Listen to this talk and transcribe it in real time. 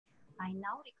I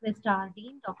now request our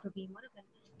Dean, Dr. B. Murugan,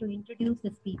 to introduce the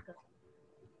speaker.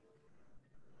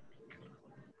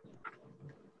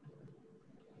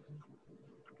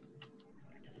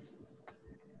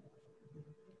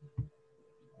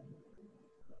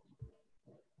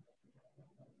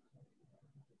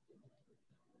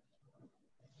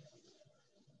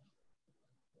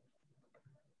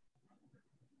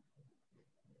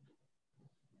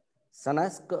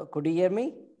 Sanas, could you hear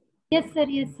me? Yes, sir.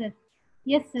 Yes, sir.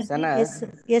 Yes, sir. Sanas? Yes, sir.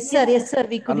 Yes, sir. Yes, sir.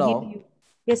 We could Hello? hear you.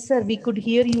 Yes, sir. We could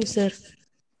hear you, sir.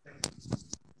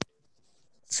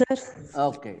 Sir.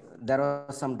 Okay, there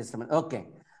was some disturbance. Okay.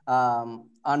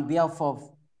 On behalf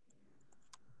of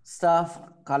staff,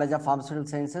 College of Pharmaceutical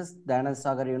Sciences, Dayanand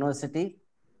Sagar University,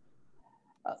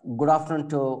 good afternoon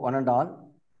to one and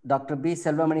all. Dr. B.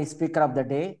 Selvamani, Speaker of the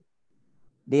Day,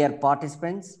 dear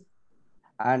participants,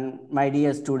 and my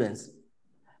dear students.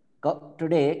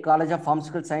 Today, College of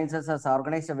Pharmaceutical Sciences has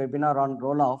organized a webinar on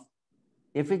role of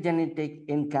epigenetic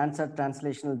in cancer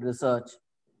translational research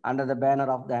under the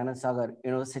banner of Dayanand Sagar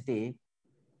University,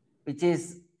 which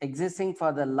is existing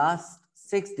for the last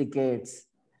 6 decades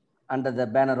under the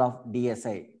banner of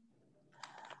DSI.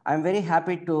 I'm very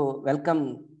happy to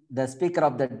welcome the speaker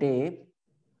of the day,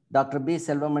 Dr. B.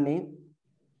 Selvamani,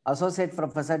 Associate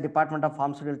Professor, Department of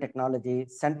Pharmaceutical Technology,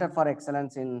 Center for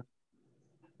Excellence in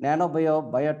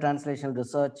Biotranslational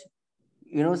Research,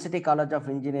 University College of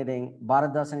Engineering,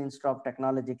 Bharatdasan Institute of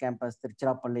Technology Campus,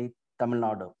 Tiruchirappalli, Tamil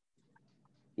Nadu.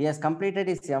 He has completed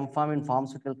his M.Pharm in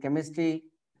Pharmaceutical Chemistry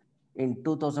in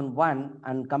 2001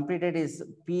 and completed his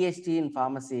PhD in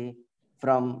Pharmacy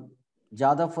from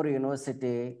Jadavpur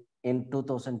University in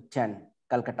 2010,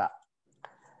 Calcutta.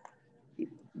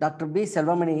 Dr. B.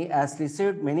 Selvamani has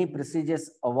received many prestigious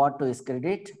awards to his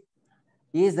credit.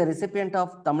 He is the recipient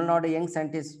of Tamil Nadu Young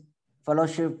Scientist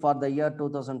Fellowship for the year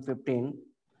 2015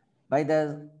 by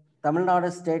the Tamil Nadu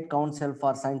State Council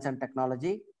for Science and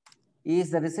Technology. He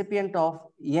is the recipient of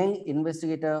Young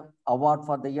Investigator Award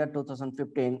for the year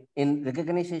 2015 in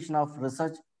recognition of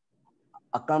research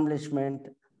accomplishment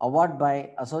award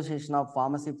by Association of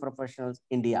Pharmacy Professionals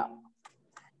India.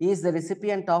 He is the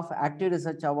recipient of Active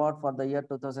Research Award for the year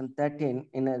 2013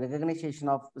 in a recognition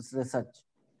of his research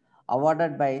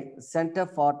awarded by Center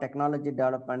for Technology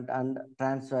Development and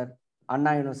Transfer,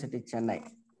 Anna University, Chennai.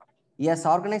 He has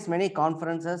organized many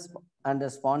conferences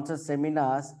and sponsors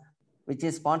seminars, which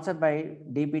is sponsored by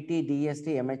DBT, DST,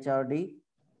 MHRD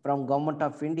from Government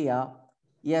of India.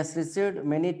 He has received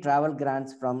many travel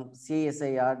grants from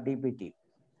CSIR, DBT.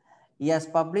 He has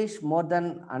published more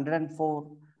than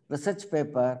 104 research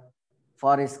papers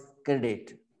for his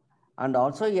credit. And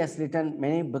also he has written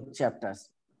many book chapters.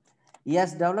 He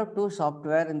has developed 2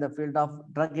 software in the field of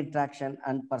drug interaction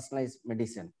and personalized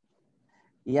medicine.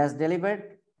 He has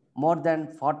delivered more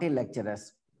than 40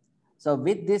 lectures. So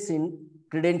with this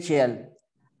credential,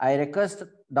 I request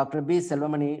Dr. B.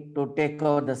 Selvamani to take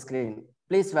over the screen.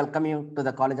 Please welcome you to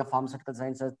the College of Pharmaceutical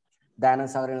Sciences, Dayanand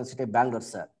Sagar University, Bangalore,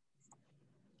 sir.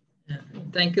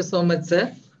 Thank you so much,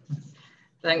 sir.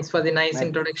 Thanks for the nice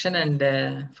introduction and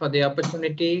for the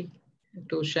opportunity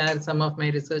to share some of my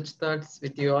research thoughts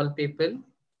with you all people.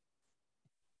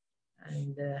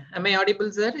 And am I audible,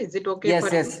 sir? Is it okay? Yes,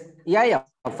 yes. You? Yeah.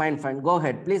 Fine. Go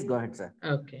ahead. Please go ahead, sir.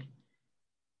 Okay.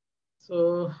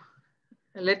 So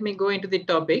let me go into the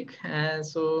topic.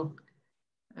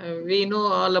 We know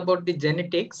all about the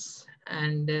genetics,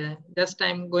 and just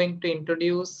I'm going to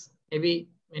introduce, maybe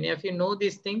many of you know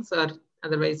these things, or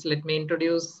otherwise let me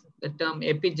introduce the term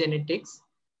epigenetics,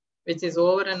 which is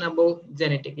over and above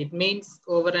genetic. It means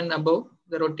over and above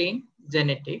the routine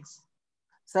genetics.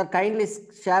 Sir, kindly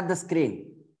share the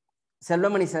screen.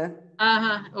 Selvamani, sir.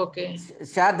 Okay.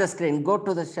 Share the screen. Go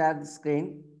to the share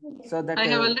screen so that I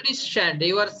have already shared.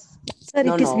 You are. Sir,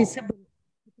 it is visible.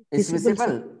 It's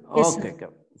visible. Yes, okay.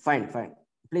 Fine.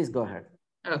 Please go ahead.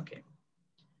 Okay.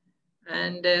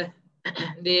 And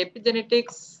the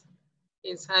epigenetics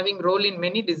is having role in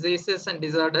many diseases and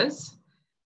disorders,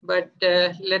 but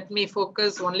let me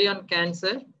focus only on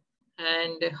cancer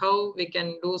and how we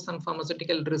can do some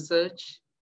pharmaceutical research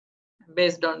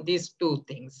based on these 2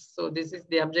 things. So this is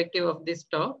the objective of this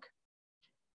talk.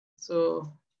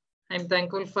 So I'm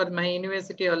thankful for my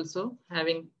university also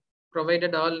having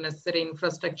provided all necessary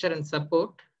infrastructure and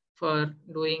support for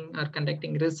doing or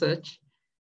conducting research.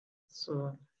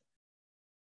 So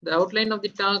the outline of the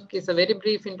talk is a very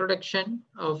brief introduction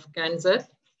of cancer.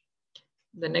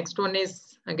 The next one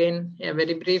is again a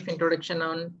very brief introduction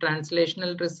on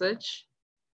translational research.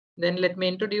 Then let me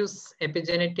introduce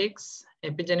epigenetics,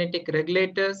 epigenetic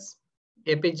regulators,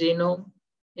 epigenome,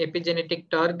 epigenetic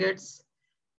targets,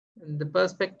 the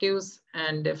perspectives,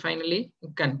 and finally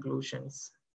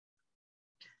conclusions.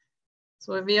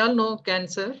 So we all know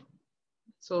cancer.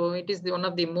 So it is one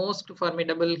of the most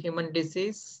formidable human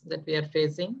disease that we are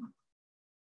facing.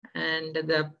 And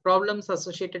the problems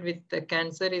associated with the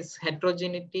cancer is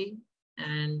heterogeneity,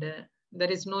 and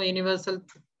there is no universal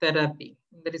therapy.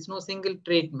 There is no single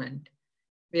treatment.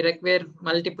 We require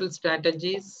multiple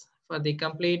strategies for the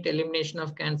complete elimination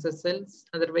of cancer cells.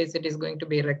 Otherwise, it is going to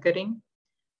be recurring,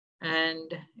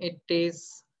 and it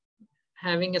is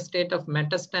having a state of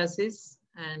metastasis,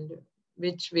 and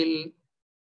which will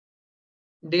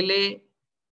delay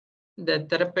the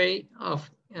therapy of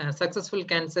successful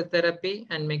cancer therapy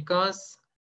and may cause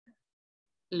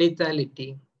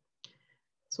lethality.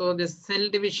 So the cell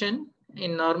division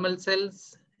in normal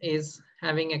cells is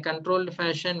having a controlled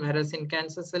fashion, whereas in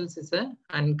cancer cells is a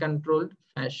uncontrolled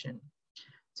fashion.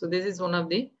 So this is one of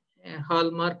the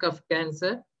hallmark of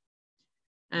cancer.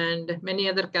 And many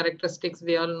other characteristics,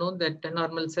 we all know that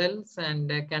normal cells and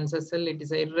cancer cell, it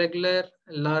is irregular,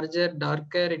 larger,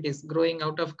 darker, it is growing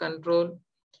out of control,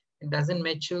 it doesn't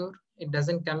mature, it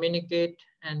doesn't communicate,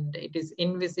 and it is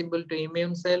invisible to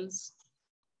immune cells,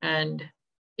 and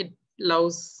it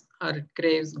loves or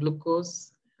craves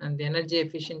glucose, and the energy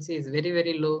efficiency is very,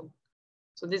 very low.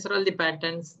 So these are all the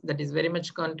patterns that is very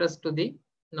much contrast to the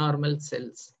normal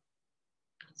cells.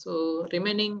 So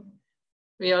remaining,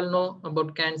 we all know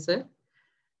about cancer.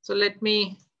 So let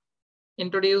me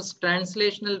introduce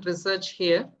translational research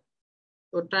here.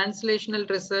 So translational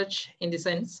research in the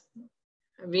sense,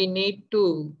 we need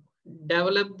to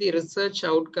develop the research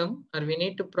outcome, or we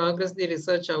need to progress the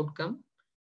research outcome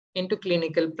into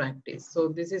clinical practice. So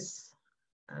this is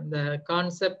the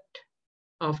concept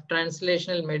of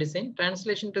translational medicine.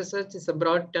 Translation research is a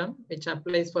broad term which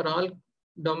applies for all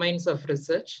domains of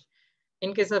research.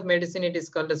 In case of medicine, it is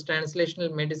called as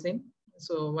translational medicine.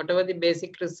 So whatever the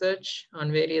basic research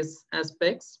on various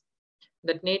aspects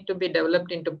that need to be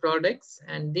developed into products,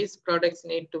 and these products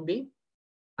need to be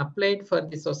applied for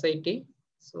the society.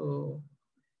 So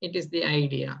it is the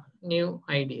idea, new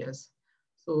ideas.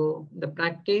 So the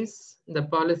practice, the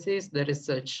policies, the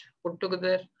research put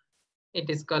together, it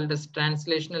is called as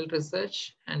translational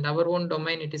research, and our own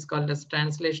domain, it is called as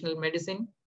translational medicine.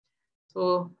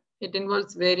 So it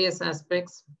involves various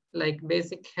aspects like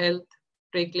basic health,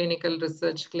 preclinical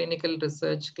research,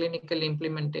 clinical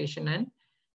implementation, and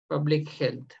public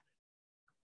health.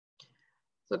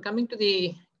 So coming to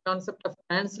the concept of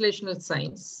translational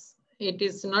science, it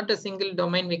is not a single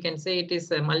domain. We can say it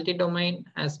is a multi-domain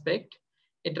aspect.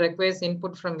 It requires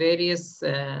input from various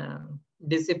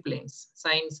disciplines,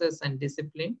 sciences and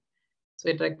discipline. So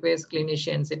it requires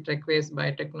clinicians, it requires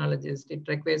biotechnologists, it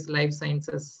requires life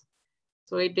sciences.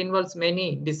 So it involves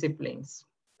many disciplines.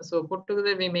 So put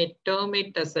together, we may term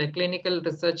it as a clinical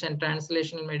research and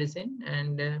translational medicine.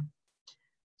 And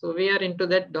so we are into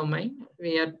that domain.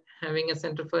 We are having a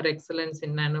Center for Excellence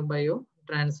in Nanobio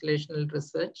translational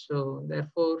research. So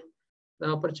therefore, the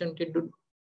opportunity to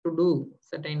do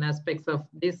certain aspects of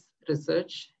this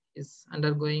research is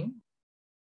undergoing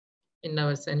in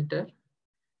our center.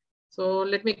 So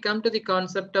let me come to the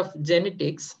concept of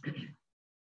genetics.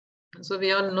 So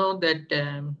we all know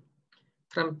that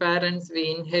from parents,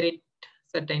 we inherit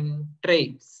certain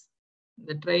traits.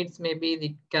 The traits may be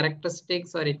the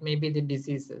characteristics or it may be the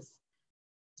diseases.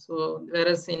 So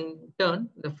whereas in turn,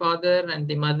 the father and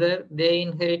the mother, they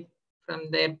inherit from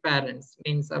their parents,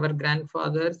 means our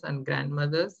grandfathers and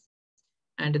grandmothers,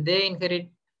 and they inherit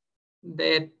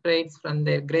their traits from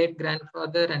their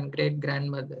great-grandfather and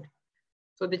great-grandmother.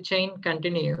 So the chain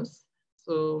continues.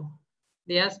 So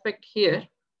the aspect here,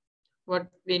 what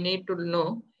we need to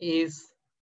know is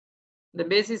the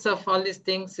basis of all these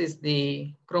things is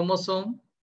the chromosome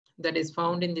that is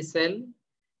found in the cell,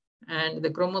 and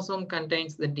the chromosome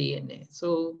contains the DNA.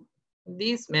 So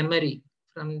this memory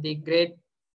from the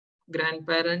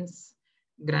great-grandparents,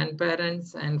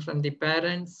 grandparents, and from the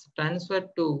parents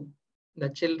transferred to the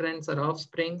children's or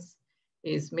offsprings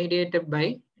is mediated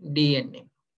by DNA.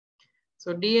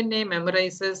 So DNA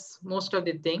memorizes most of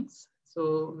the things.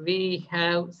 So we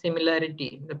have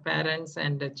similarity. The parents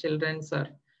and the children's are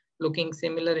looking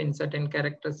similar in certain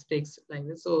characteristics like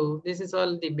this. So this is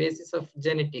all the basis of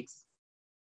genetics.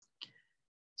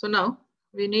 So now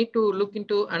we need to look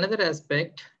into another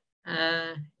aspect.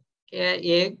 An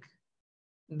egg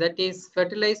that is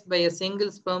fertilized by a single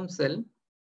sperm cell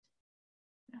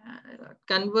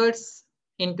converts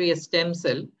into a stem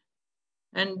cell,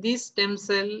 and this stem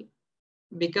cell,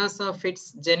 because of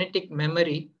its genetic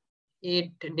memory,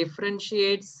 it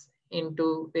differentiates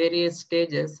into various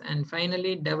stages and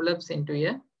finally develops into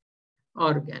an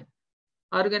organ.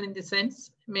 Organ in the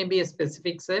sense maybe a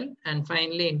specific cell and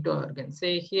finally into organ.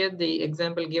 Say here the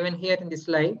example given here in the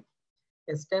slide,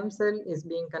 a stem cell is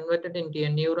being converted into a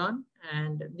neuron,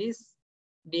 and this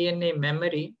DNA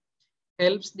memory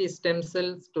helps the stem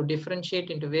cells to differentiate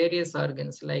into various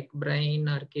organs like brain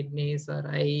or kidneys or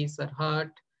eyes or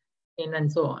heart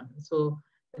and so on. So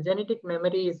the genetic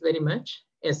memory is very much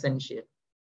essential.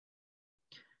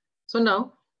 So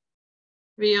now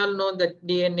we all know that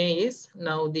DNA is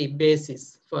now the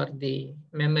basis for the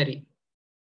memory.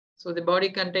 So the body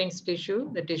contains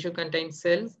tissue, the tissue contains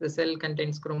cells, the cell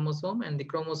contains chromosome, and the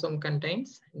chromosome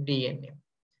contains DNA.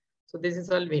 So this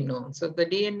is all we know. So the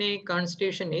DNA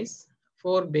constitution is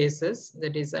 4 bases,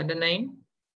 that is adenine,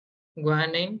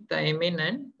 guanine,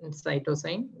 thymine, and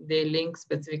cytosine. They link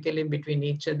specifically between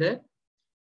each other.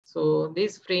 So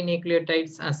these free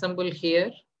nucleotides assemble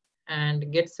here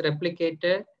and gets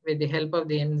replicated with the help of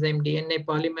the enzyme DNA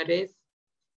polymerase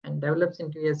and develops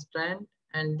into a strand.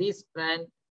 And this strand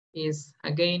is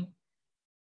again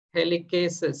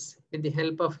helicases with the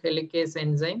help of helicase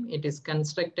enzyme. It is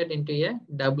constructed into a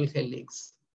double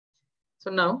helix. So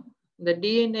now the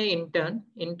DNA in turn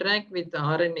interact with the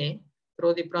RNA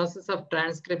through the process of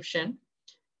transcription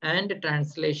and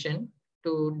translation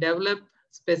to develop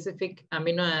specific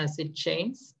amino acid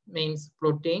chains, means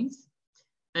proteins.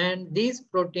 And these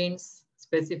proteins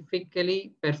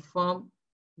specifically perform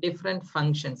different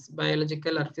functions,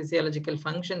 biological or physiological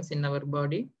functions in our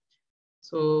body.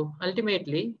 So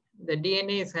ultimately, the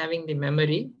DNA is having the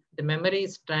memory. The memory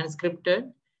is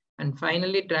transcripted and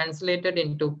finally translated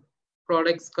into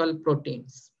products called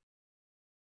proteins.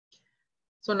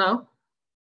 So now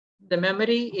the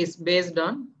memory is based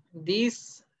on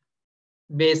these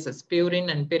bases,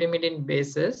 purine and pyrimidine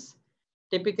bases,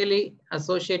 typically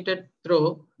associated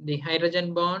through the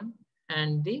hydrogen bond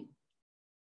and the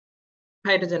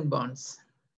hydrogen bonds.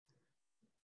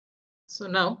 So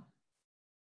now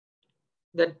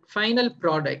the final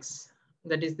products,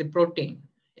 that is the protein,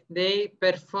 they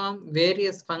perform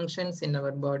various functions in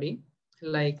our body,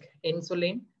 like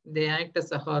insulin, they act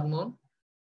as a hormone,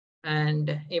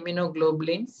 and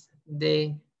immunoglobulins,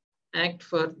 they act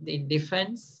for the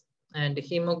defense, and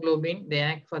hemoglobin, they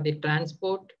act for the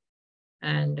transport,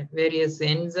 and various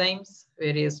enzymes,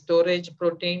 various storage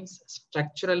proteins,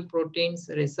 structural proteins,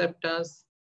 receptors,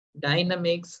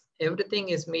 dynamics, everything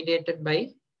is mediated by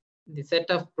the set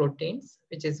of proteins,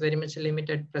 which is very much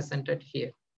limited presented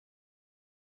here.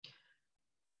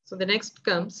 So the next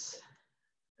comes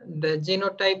the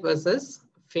genotype versus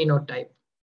phenotype.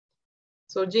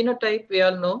 So genotype, we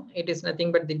all know it is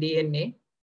nothing but the DNA,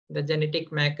 the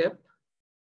genetic makeup.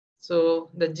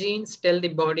 So the genes tell the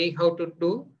body how to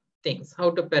do things, how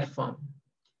to perform.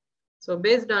 So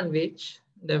based on which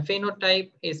the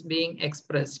phenotype is being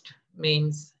expressed,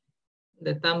 means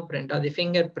the thumbprint or the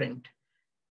fingerprint.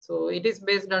 So it is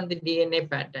based on the DNA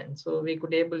pattern. So we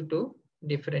could able to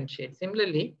differentiate.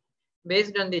 Similarly,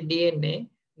 based on the DNA,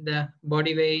 the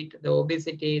body weight, the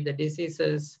obesity, the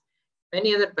diseases,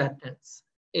 many other patterns,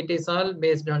 it is all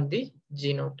based on the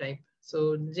genotype.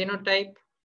 So genotype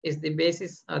is the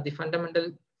basis or the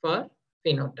fundamental for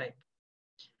phenotype.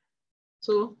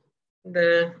 So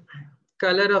the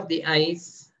color of the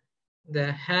eyes,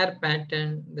 the hair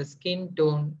pattern, the skin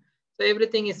tone, so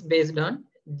everything is based on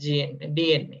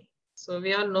DNA. So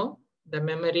we all know the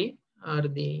memory or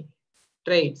the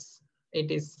traits, it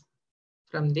is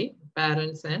from the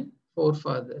parents and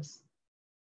forefathers.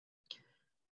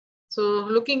 So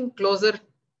looking closer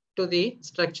to the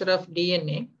structure of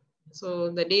DNA, so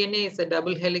the DNA is a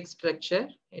double helix structure.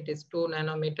 It is 2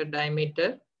 nanometer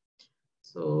diameter.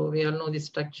 So we all know the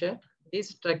structure. This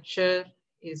structure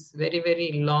is very,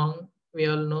 very long. We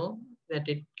all know that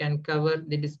it can cover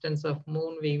the distance of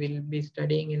moon. We will be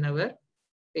studying in our,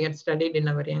 we had studied in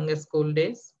our younger school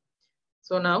days.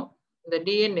 So now the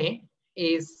DNA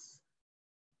is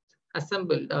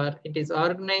assembled, or it is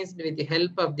organized with the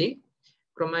help of the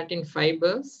chromatin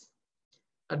fibers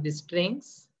or the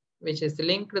strings, which is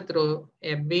linked through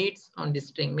a beads on the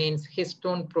string, means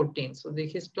histone protein. So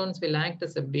the histones will act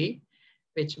as a bead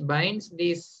which binds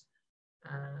these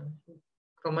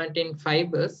chromatin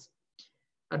fibers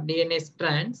or DNA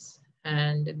strands,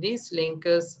 and these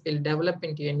linkers will develop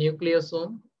into a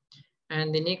nucleosome,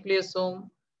 and the nucleosome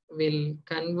will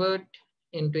convert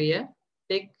into a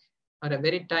thick or a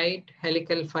very tight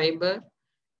helical fiber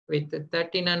with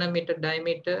 30 nanometer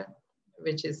diameter,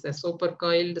 which is a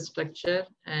supercoiled structure,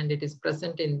 and it is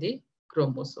present in the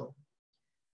chromosome.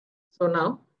 So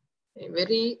now a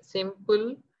very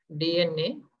simple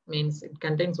DNA means it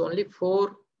contains only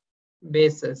 4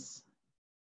 bases,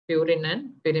 purine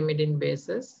and pyrimidine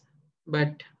bases,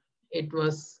 but it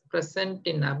was present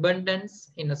in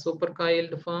abundance in a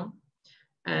supercoiled form,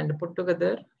 and put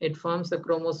together, it forms a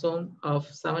chromosome of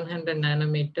 700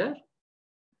 nanometer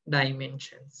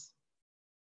dimensions.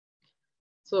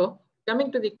 So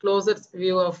coming to the closest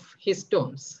view of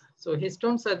histones. So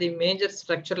histones are the major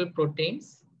structural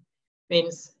proteins,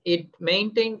 means it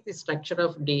maintains the structure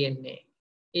of DNA.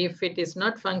 If it is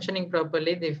not functioning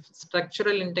properly, the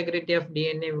structural integrity of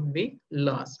DNA would be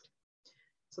lost.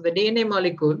 So the DNA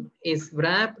molecule is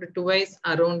wrapped twice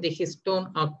around the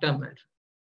histone octamer.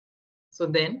 So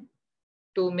then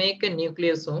to make a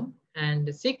nucleosome,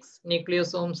 and 6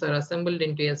 nucleosomes are assembled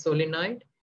into a solenoid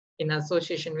in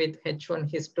association with H1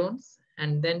 histones.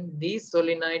 And then these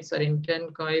solenoids are in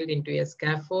turn coiled into a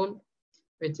scaffold,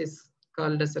 which is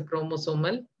called as a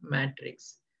chromosomal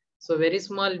matrix. So very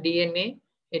small DNA,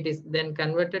 it is then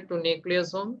converted to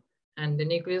nucleosome, and the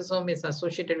nucleosome is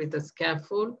associated with a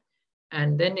scaffold,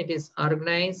 and then it is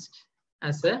organized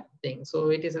as a thing. So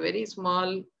it is a very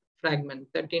small fragment,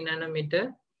 30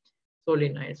 nanometer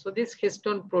solenoid. So these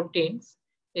histone proteins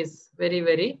is very,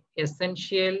 very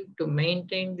essential to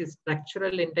maintain the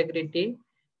structural integrity,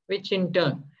 which in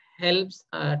turn helps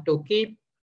to keep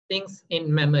things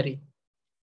in memory.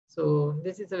 So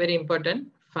this is a very important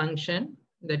function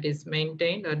that is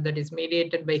maintained or that is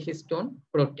mediated by histone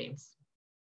proteins.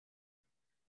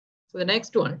 So the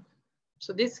next one.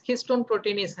 So this histone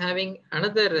protein is having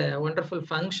another wonderful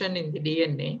function in the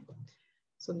DNA.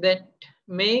 So that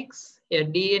makes a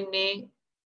DNA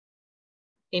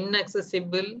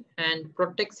inaccessible and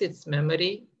protects its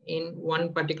memory in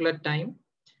one particular time.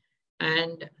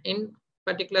 And in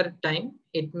particular time,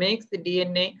 it makes the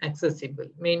DNA accessible,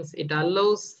 means it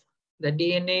allows the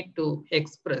DNA to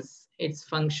express its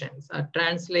functions or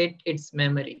translate its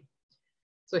memory.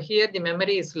 So here the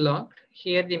memory is locked,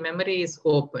 here the memory is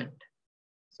opened.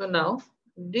 So now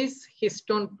these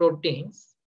histone proteins,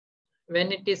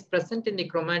 when it is present in the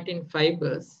chromatin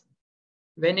fibers,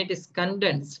 when it is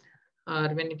condensed or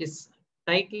when it is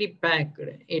tightly packed,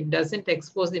 it doesn't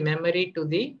expose the memory to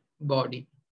the body.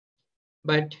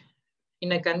 But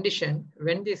in a condition,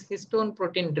 when this histone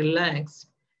protein relaxes,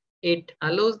 it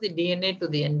allows the DNA to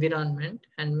the environment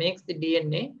and makes the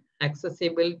DNA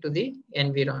accessible to the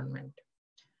environment.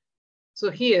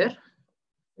 So here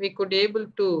we could be able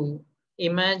to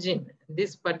imagine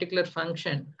this particular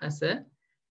function as a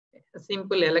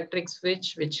simple electric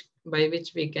switch by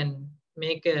which we can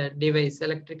make a device,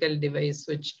 electrical device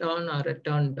switched on or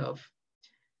turned off.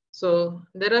 So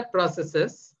there are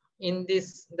processes in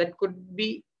this that could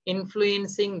be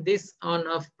influencing this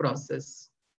on-off process.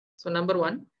 So number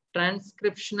one,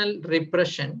 transcriptional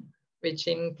repression, which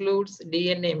includes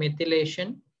DNA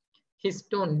methylation,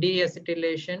 histone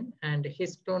deacetylation, and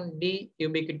histone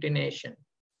deubiquitination.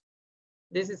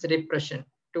 This is repression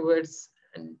towards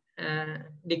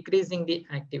decreasing the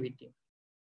activity.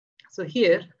 So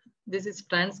here, this is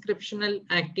transcriptional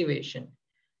activation.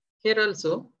 Here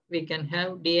also, we can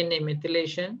have DNA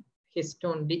methylation,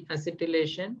 histone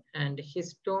deacetylation, and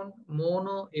histone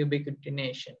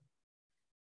monoubiquitination.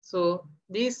 So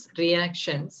these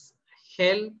reactions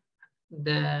help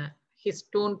the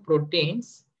histone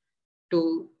proteins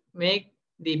to make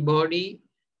the body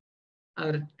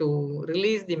or to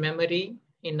release the memory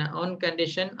in an on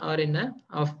condition or in an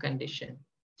off condition.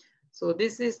 So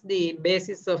this is the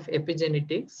basis of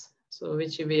epigenetics, so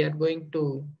which we are going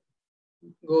to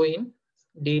go in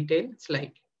detail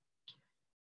slightly.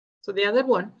 So the other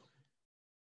one,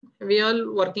 we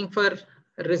are working for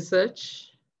research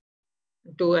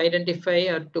to identify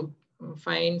or to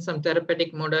find some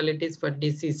therapeutic modalities for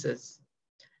diseases.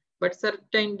 But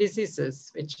certain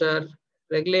diseases which are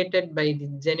regulated by the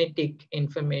genetic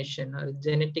information or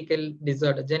genetic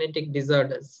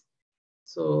disorders.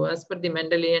 So as per the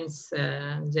Mendelian's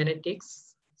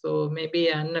genetics, so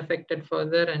maybe unaffected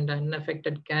father and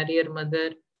unaffected carrier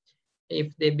mother,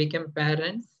 if they become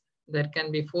parents, there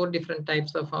can be 4 different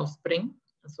types of offspring.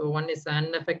 So one is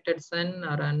unaffected son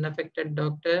or unaffected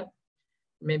daughter,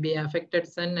 maybe affected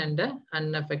son and an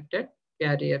unaffected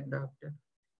carrier daughter.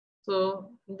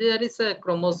 So there is a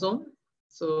chromosome,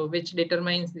 so which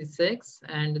determines the sex,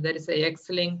 and there is a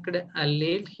X-linked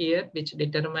allele here which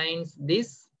determines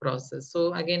this process.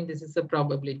 So again, this is a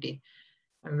probability,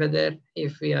 whether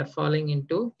if we are falling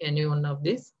into any one of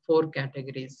these 4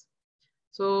 categories.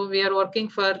 So we are working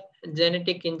for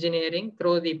genetic engineering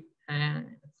through the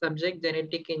subject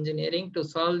genetic engineering to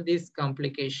solve these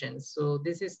complications. So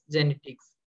this is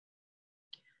genetics.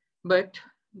 But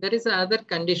there is another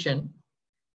condition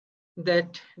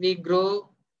that we grow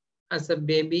as a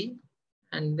baby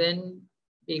and then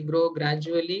we grow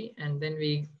gradually and then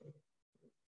we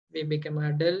become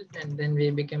adult and then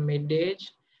we become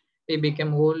mid-age we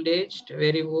become old-aged,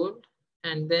 very old,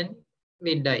 and then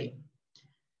we die.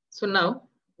 So now,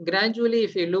 gradually,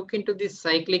 if you look into this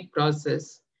cyclic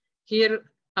process, here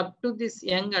up to this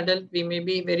young adult, we may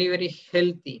be very, very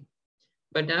healthy.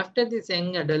 But after this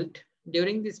young adult,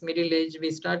 during this middle age,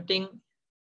 we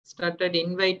started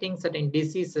inviting certain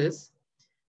diseases.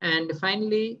 And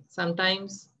finally,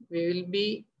 sometimes we will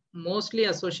be mostly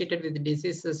associated with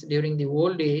diseases during the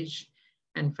old age.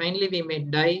 And finally, we may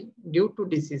die due to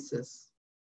diseases.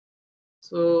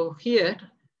 So here,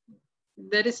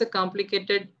 there is a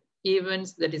complicated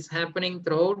events that is happening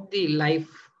throughout the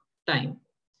lifetime.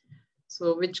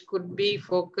 So which could be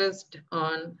focused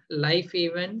on life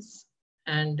events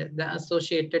and the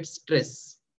associated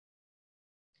stress.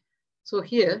 So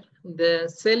here, the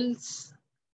cells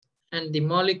and the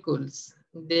molecules,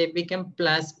 they become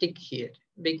plastic here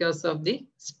because of the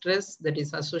stress that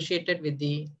is associated with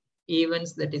the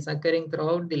events that is occurring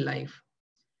throughout the life.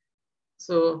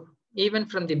 So even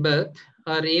from the birth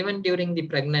or even during the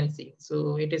pregnancy.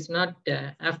 So it is not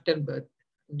after birth.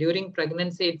 During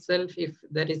pregnancy itself, if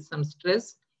there is some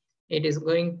stress, it is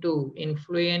going to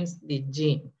influence the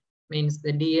gene, means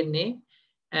the DNA,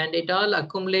 and it all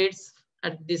accumulates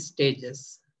at these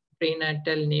stages,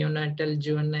 prenatal, neonatal,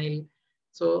 juvenile.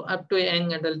 So up to a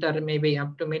young adult or maybe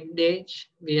up to mid-age,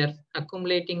 we are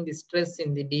accumulating the stress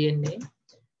in the DNA,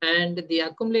 and the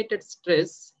accumulated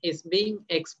stress is being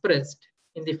expressed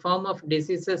in the form of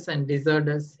diseases and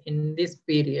disorders in this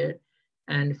period.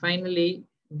 And finally,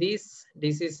 these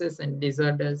diseases and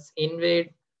disorders invade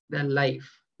the life.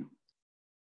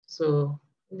 So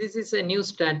this is a new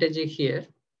strategy here.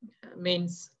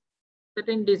 Means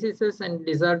certain diseases and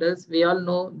disorders, we all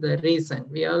know the reason,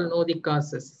 we all know the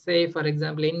causes. Say, for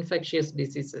example, infectious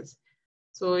diseases.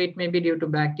 So it may be due to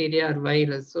bacteria or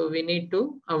virus. So we need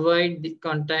to avoid the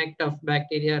contact of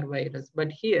bacteria or virus.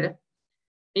 But here,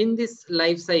 in this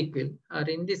life cycle or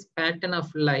in this pattern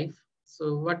of life,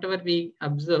 so whatever we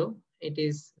observe, it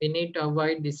is we need to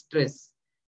avoid the stress,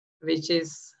 which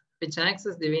acts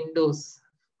as the windows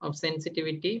of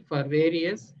sensitivity for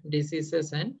various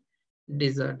diseases and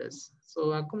disorders.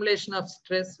 So accumulation of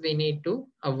stress we need to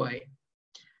avoid.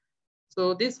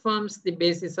 So this forms the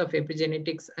basis of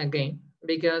epigenetics again,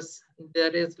 because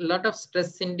there is a lot of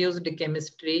stress-induced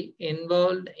chemistry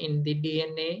involved in the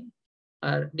DNA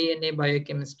or DNA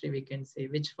biochemistry, we can say,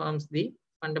 which forms the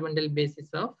fundamental basis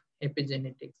of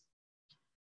epigenetics.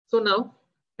 So now,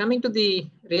 coming to the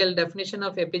real definition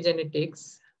of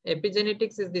epigenetics,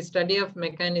 epigenetics is the study of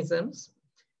mechanisms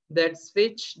that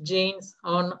switch genes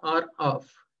on or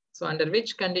off. So under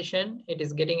which condition it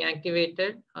is getting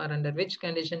activated or under which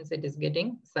conditions it is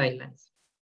getting silenced.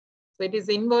 So it is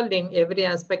involved in every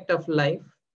aspect of life,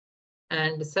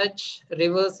 and such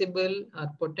reversible or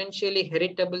potentially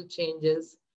heritable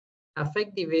changes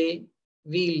affect the way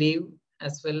we live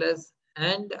as well as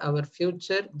and our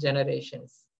future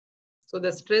generations. So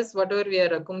the stress, whatever we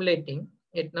are accumulating,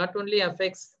 it not only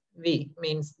affects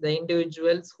means the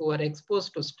individuals who are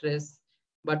exposed to stress,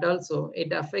 but also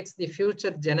it affects the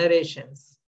future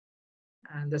generations.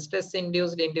 And the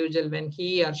stress-induced individual, when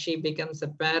he or she becomes a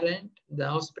parent, the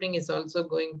offspring is also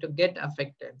going to get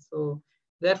affected. So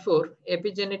therefore,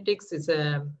 epigenetics is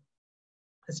a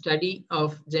study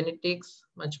of genetics,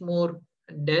 much more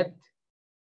depth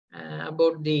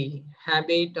about the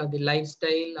habit or the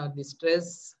lifestyle or the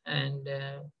stress, and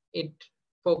it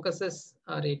focuses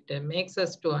or it makes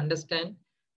us to understand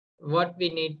what we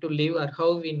need to live or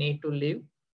how we need to live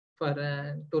for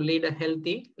to lead a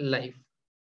healthy life.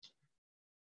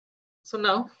 So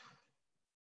now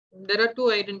there are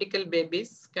two identical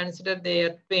babies. Consider they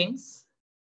are twins.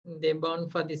 They born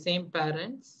for the same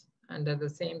parents and at the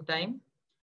same time.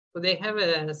 So they have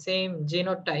a same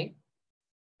genotype,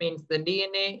 means the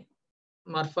DNA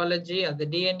morphology or the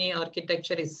DNA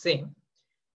architecture is same,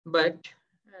 but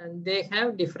they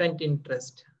have different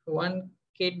interest. One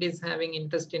kid is having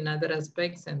interest in other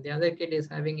aspects and the other kid is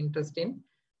having interest in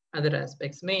other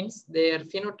aspects, means they are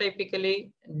phenotypically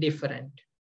different.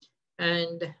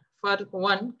 And for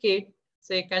one kid,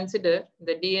 say consider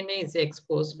the DNA is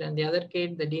exposed and the other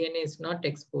kid, the DNA is not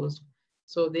exposed.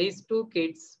 So these two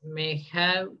kids may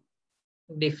have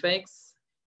defects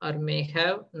or may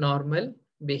have normal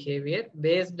behavior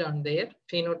based on their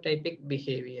phenotypic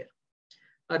behavior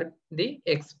or the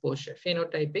exposure,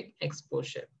 phenotypic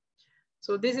exposure.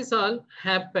 So this is all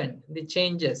happened. The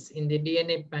changes in the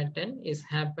DNA pattern is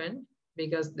happened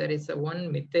because there is a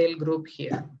one methyl group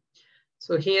here.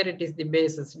 So here it is the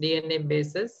basis, DNA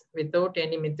basis without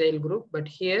any methyl group, but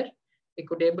here we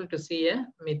could able to see a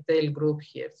methyl group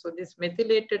here. So this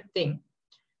methylated thing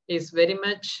is very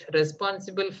much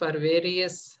responsible for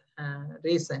various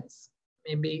reasons.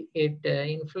 Maybe it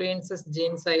influences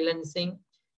gene silencing,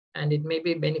 and it may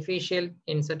be beneficial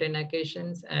in certain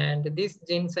occasions. And this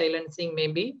gene silencing may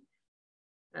be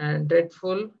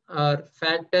dreadful or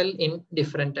fatal in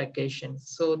different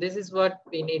occasions. So this is what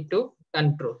we need to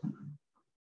control.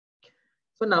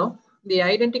 So now the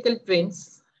identical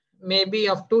twins may be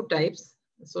of two types.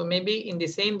 So maybe in the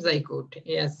same zygote,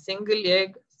 a single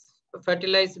egg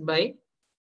fertilized by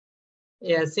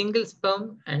a single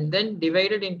sperm and then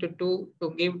divided into two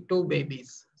to give two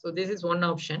babies. So this is one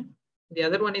option. The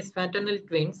other one is fraternal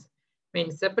twins,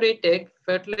 means separate egg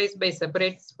fertilized by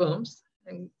separate sperms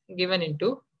and given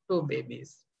into two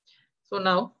babies. So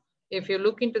now, if you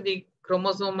look into the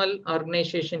chromosomal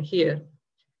organization here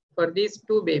for these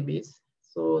two babies,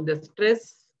 so the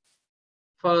stress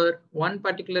for one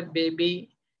particular baby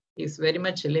is very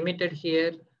much limited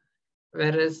here,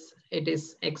 whereas it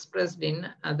is expressed in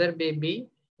other baby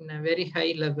in a very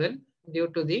high level due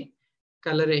to the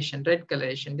coloration, red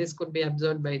coloration. This could be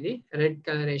observed by the red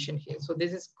coloration here. So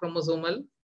this is chromosomal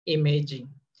imaging.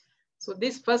 So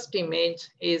this first image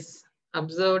is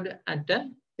observed at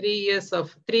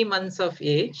 3 months of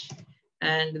age,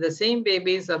 and the same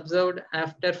baby is observed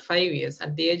after 5 years,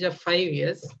 at the age of 5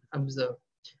 years observed.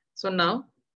 So now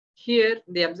here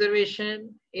the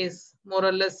observation is more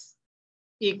or less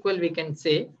equal, we can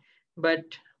say, but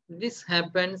this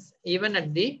happens even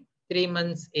at the 3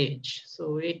 months age.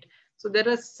 So there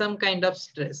is some kind of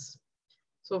stress.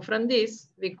 So from this,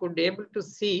 we could be able to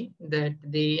see that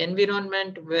the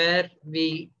environment where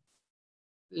we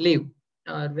live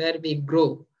or where we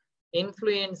grow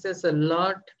influences a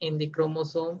lot in the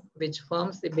chromosome, which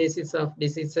forms the basis of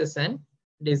diseases and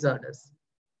disorders.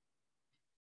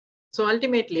 So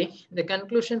ultimately, the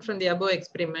conclusion from the above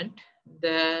experiment,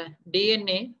 the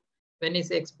DNA, when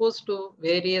it's exposed to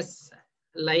various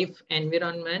life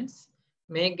environments,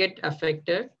 may get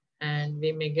affected and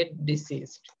we may get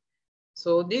diseased.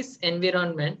 So this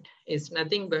environment is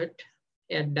nothing but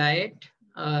a diet,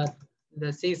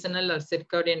 the seasonal or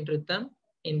circadian rhythm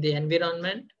in the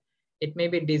environment. It may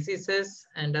be diseases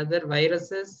and other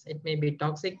viruses. It may be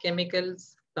toxic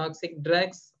chemicals, toxic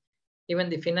drugs, even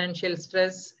the financial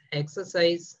stress,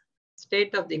 exercise,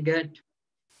 state of the gut,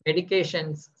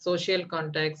 medications, social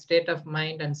contact, state of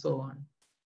mind, and so on.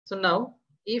 So now,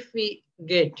 if we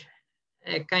get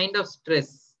a kind of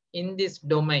stress in this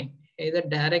domain, either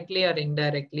directly or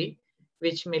indirectly,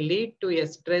 which may lead to a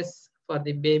stress for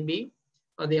the baby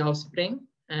or the offspring,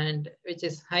 and which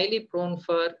is highly prone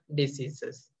for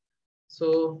diseases.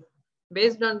 So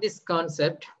based on this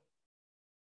concept,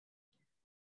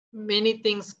 many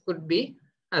things could be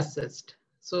assessed.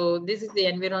 So this is the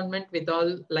environment with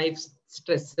all life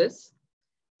stresses.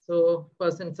 So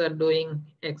persons are doing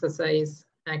exercise,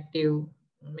 active,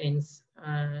 means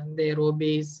they're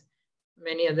obese,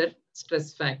 many other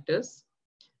stress factors.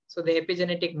 So the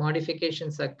epigenetic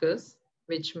modifications occurs,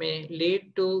 which may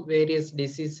lead to various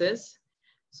diseases.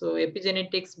 So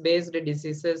epigenetics based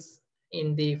diseases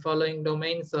in the following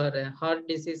domains are heart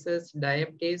diseases,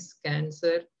 diabetes,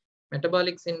 cancer,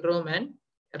 metabolic syndrome, and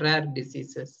rare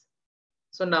diseases.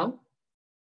 So now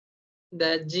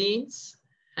the genes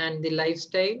and the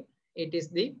lifestyle, it is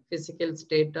the physical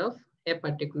state of a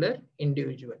particular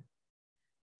individual.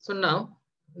 So now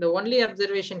the only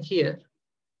observation here,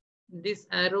 this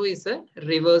arrow is a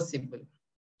reversible,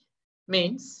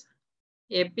 means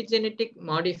epigenetic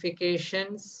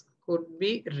modifications could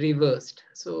be reversed.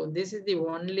 So this is the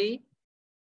only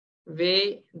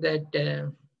way that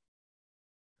this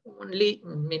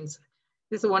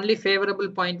is the only favorable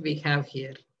point we have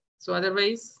here. So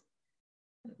otherwise,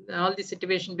 all the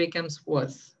situation becomes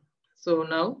worse. So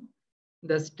now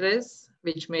the stress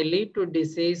which may lead to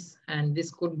disease, and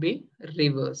this could be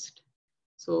reversed.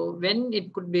 So when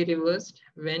it could be reversed,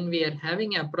 when we are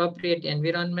having appropriate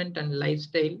environment and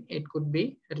lifestyle, it could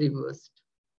be reversed.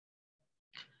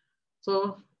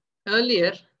 So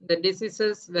earlier, the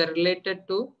diseases were related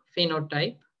to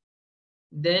phenotype.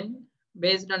 Then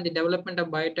based on the development of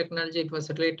biotechnology, it was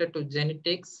related to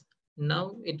genetics.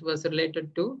 Now it was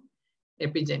related to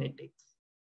epigenetics.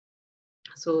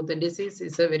 So the disease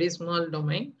is a very small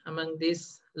domain among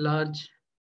these large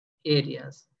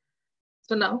areas.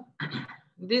 So now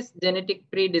this genetic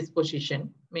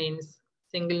predisposition means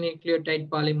single nucleotide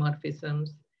polymorphisms,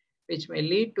 which may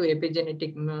lead to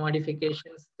epigenetic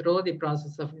modifications through the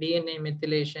process of DNA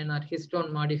methylation or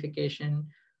histone modification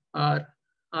or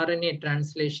RNA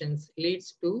translations,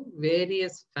 leads to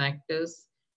various factors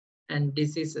and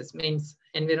diseases, means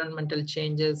environmental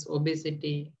changes,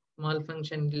 obesity,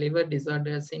 malfunction, liver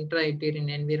disorders, intrauterine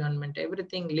environment,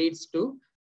 everything leads to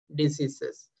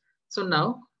diseases. So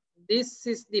now this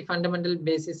is the fundamental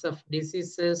basis of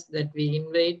diseases that we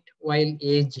invade while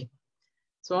aging.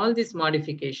 So all these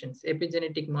modifications,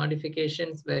 epigenetic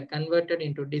modifications, were converted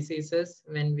into diseases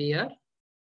when we are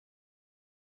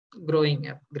growing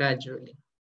up gradually.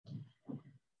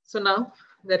 So now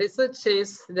the research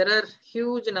says there are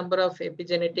huge number of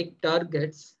epigenetic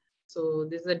targets. So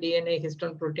this is the DNA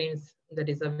histone proteins that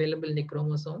is available in the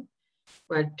chromosome,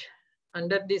 but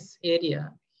under this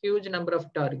area, huge number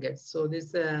of targets. So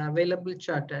this available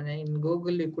chart, and in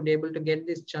Google you could able to get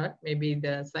this chart. Maybe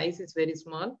the size is very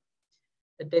small,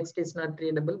 the text is not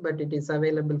readable, but it is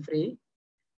available free.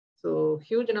 So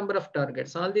huge number of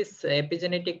targets. All these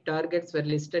epigenetic targets were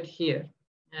listed here,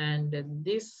 and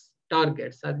these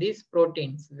targets are these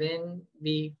proteins, when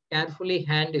we carefully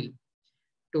handle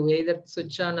to either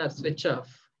switch on or switch off,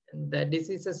 the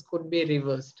diseases could be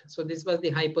reversed. So this was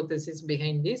the hypothesis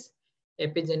behind this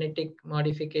epigenetic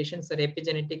modifications or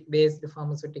epigenetic based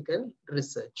pharmaceutical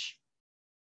research.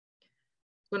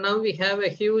 So now we have a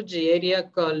huge area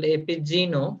called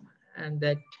epigenome, and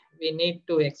that we need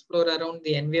to explore around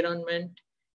the environment.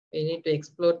 We need to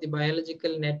explore the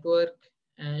biological network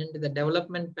and the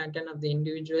development pattern of the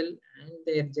individual and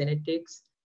their genetics.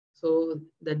 So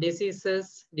the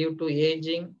diseases due to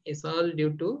aging is all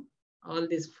due to all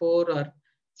these four are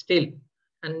still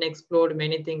unexplored.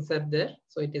 Many things are there.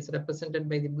 So it is represented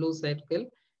by the blue circle.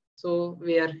 So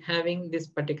we are having this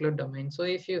particular domain. So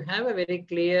if you have a very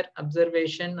clear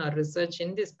observation or research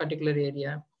in this particular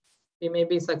area, we may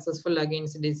be successful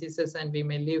against diseases and we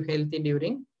may live healthy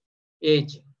during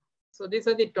aging. So these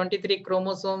are the 23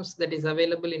 chromosomes that is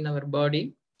available in our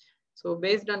body. So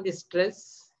based on the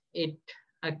stress, it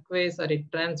acquires or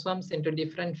it transforms into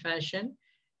different fashion.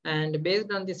 And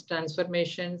based on these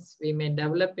transformations, we may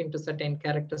develop into certain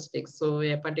characteristics. So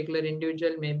a particular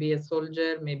individual may be a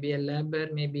soldier, maybe a laborer,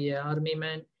 maybe an army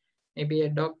man, maybe a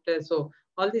doctor. So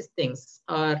all these things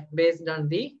are based on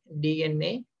the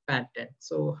DNA pattern.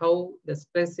 So how the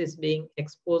stress is being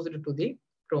exposed to the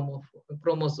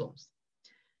chromosomes.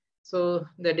 So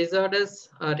the disorders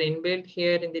are inbuilt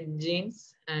here in the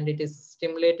genes, and it is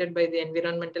stimulated by the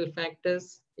environmental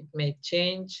factors. It may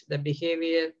change the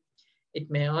behavior. It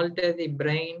may alter the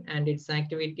brain and its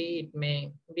activity. It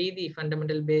may be the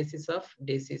fundamental basis of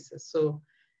diseases. So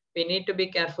we need to be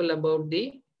careful about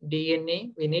the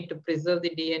DNA. We need to preserve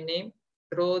the DNA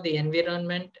through the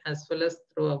environment as well as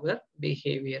through our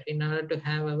behavior in order to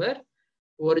have our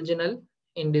original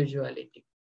individuality.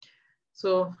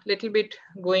 So little bit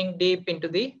going deep into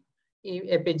the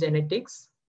epigenetics.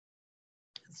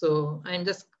 So I'm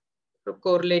just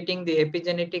correlating the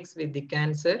epigenetics with the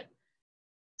cancer.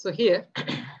 So here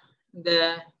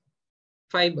the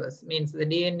fibers means the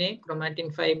DNA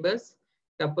chromatin fibers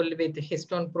coupled with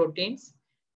histone proteins,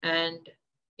 and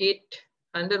it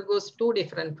undergoes two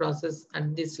different processes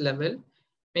at this level.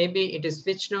 Maybe it is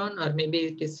switched on or maybe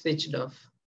it is switched off.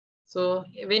 So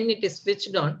when it is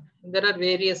switched on, there are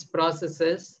various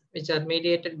processes which are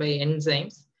mediated by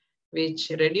enzymes, which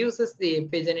reduces the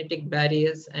epigenetic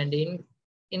barriers and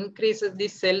increases the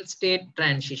cell state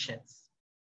transitions.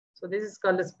 So this is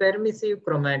called as permissive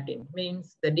chromatin,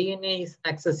 means the DNA is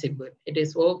accessible. It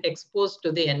is exposed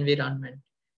to the environment.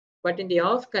 But in the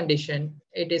off condition,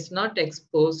 it is not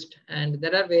exposed, and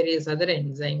there are various other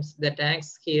enzymes that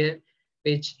acts here,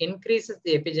 which increases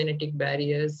the epigenetic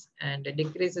barriers and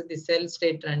decreases the cell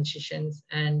state transitions,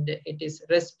 and it is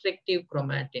restrictive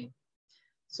chromatin.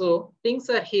 So things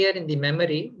are here in the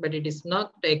memory, but it is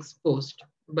not exposed.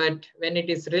 But when it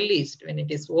is released, when it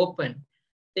is open,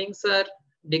 things are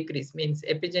decreased, means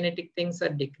epigenetic things are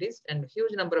decreased, and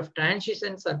huge number of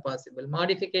transitions are possible,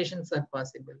 modifications are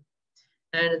possible.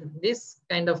 And this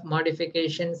kind of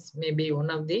modifications may be one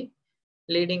of the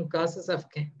leading causes of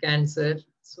cancer.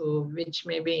 So which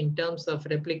may be in terms of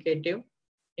replicative,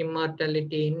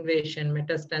 immortality, invasion,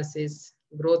 metastasis,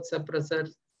 growth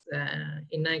suppressors,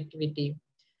 inactivity,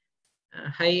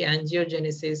 high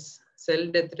angiogenesis, cell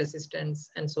death resistance,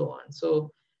 and so on.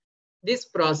 So this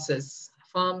process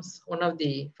forms one of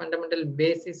the fundamental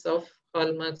basis of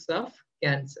hallmarks of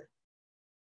cancer.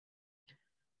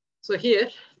 So here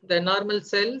the normal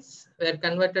cells were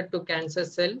converted to cancer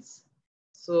cells.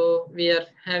 So we are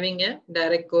having a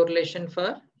direct correlation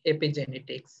for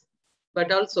epigenetics,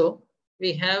 but also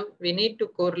we need to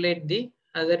correlate the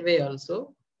other way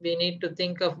also. We need to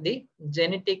think of the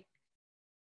genetic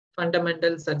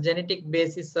fundamentals or genetic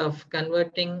basis of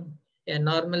converting a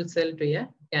normal cell to a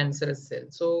cancerous cell.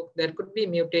 So there could be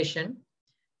mutation,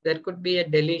 there could be a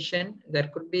deletion, there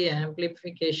could be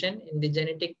amplification in the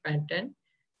genetic pattern,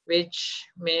 which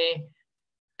may,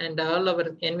 and all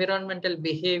our environmental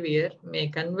behavior may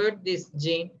convert this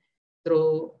gene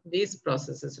through these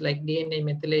processes like DNA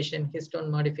methylation, histone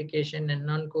modification, and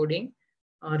non-coding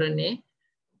RNA,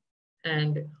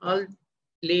 and all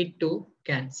lead to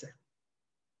cancer.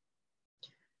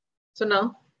 So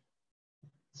now,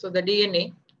 so the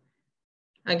DNA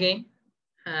again,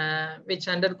 which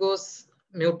undergoes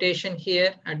mutation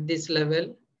here at this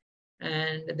level,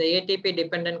 and the ATP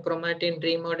dependent chromatin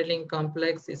remodeling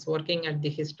complex is working at the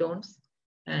histones,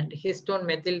 and histone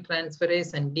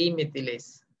methyltransferase and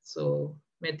demethylase. So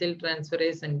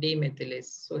methyltransferase and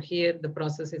demethylase. So here the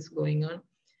process is going on,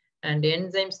 and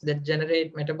enzymes that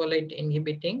generate metabolite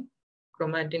inhibiting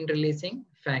chromatin releasing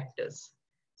factors.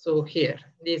 So here,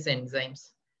 these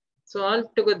enzymes. So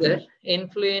altogether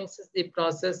influences the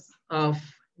process of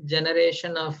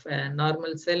generation of a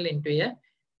normal cell into a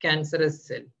cancerous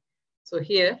cell. So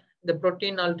here, the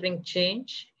protein altering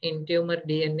change in tumor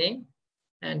DNA,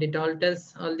 and it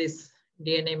alters all this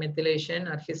DNA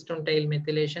methylation or histone tail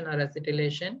methylation or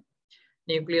acetylation,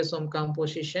 nucleosome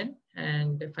composition,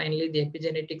 and finally the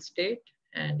epigenetic state,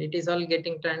 and it is all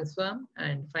getting transformed,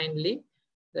 and finally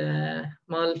the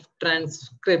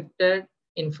mal-transcripted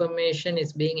information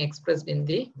is being expressed in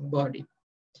the body.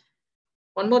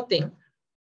 One more thing,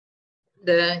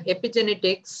 the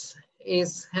epigenetics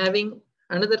is having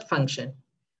another function.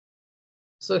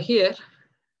 So here,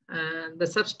 the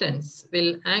substance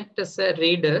will act as a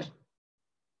reader,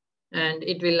 and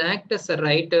it will act as a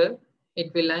writer,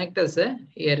 it will act as an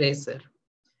eraser.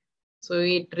 So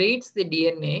it reads the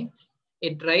DNA,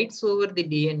 it writes over the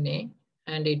DNA,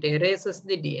 and it erases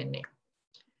the DNA.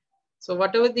 So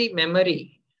whatever the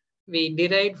memory we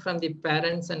derived from the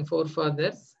parents and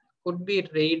forefathers could be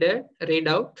read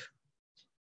out,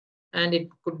 and it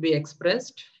could be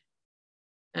expressed.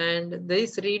 And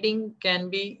this reading can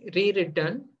be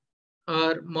rewritten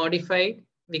or modified.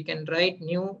 We can write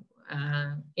new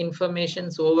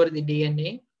informations over the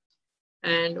DNA,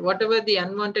 and whatever the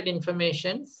unwanted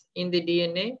informations in the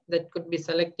DNA that could be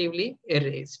selectively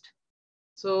erased.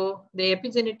 So the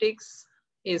epigenetics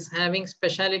is having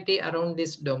speciality around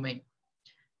this domain.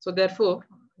 So therefore,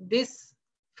 this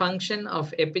function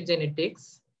of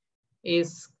epigenetics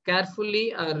is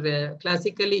carefully or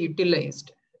classically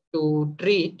utilized to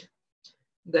treat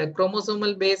the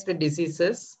chromosomal based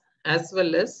diseases as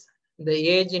well as the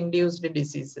age-induced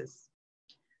diseases.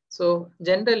 So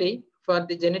generally, for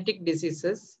the genetic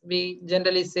diseases, we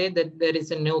generally say that there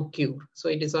is a no cure. So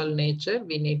it is all nature,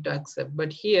 we need to accept.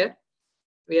 But here,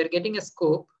 we are getting a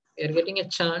scope, we are getting a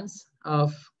chance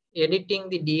of editing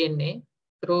the DNA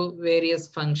through various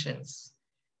functions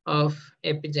of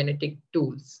epigenetic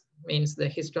tools, means the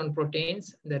histone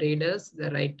proteins, the readers, the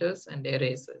writers, and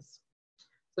erasers.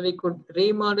 So we could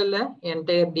remodel an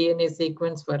entire DNA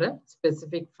sequence for a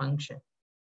specific function.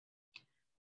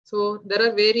 So there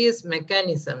are various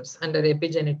mechanisms under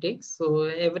epigenetics. So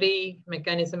every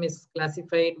mechanism is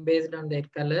classified based on their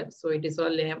color. So it is all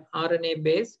RNA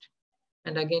based.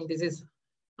 And again, this is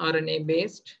RNA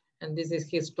based, and this is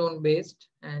histone based,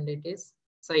 and it is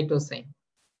cytosine.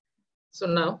 So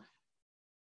now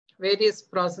various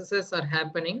processes are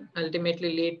happening,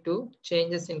 ultimately lead to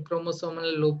changes in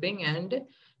chromosomal looping and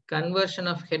conversion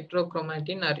of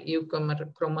heterochromatin or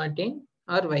euchromatin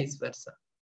or vice versa.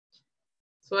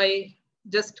 So I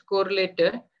just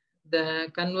correlated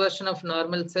the conversion of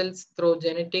normal cells through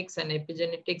genetics and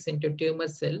epigenetics into tumor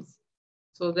cells.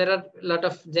 So there are a lot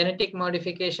of genetic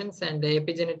modifications and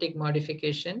epigenetic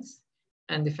modifications,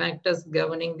 and the factors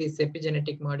governing this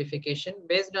epigenetic modification,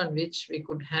 based on which we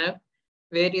could have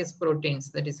various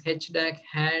proteins, that is HDAC,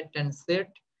 HAT, and SIT.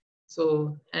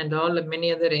 So, and all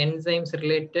many other enzymes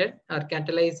related are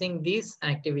catalyzing these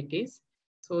activities.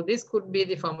 So this could be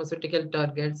the pharmaceutical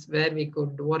targets where we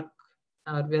could work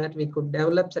or where we could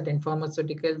develop certain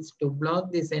pharmaceuticals to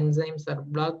block these enzymes or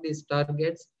block these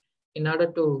targets in order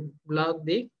to block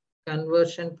the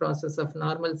conversion process of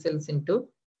normal cells into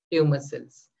tumor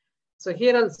cells. So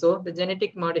here also the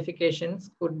genetic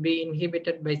modifications could be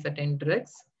inhibited by certain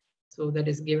drugs. So that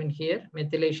is given here,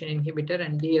 methylation inhibitor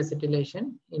and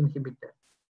deacetylation inhibitor.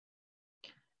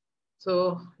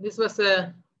 So this was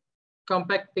a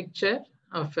compact picture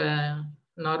of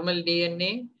normal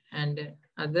DNA and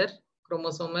other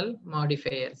chromosomal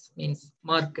modifiers, means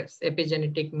markers,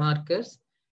 epigenetic markers,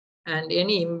 and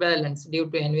any imbalance due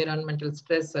to environmental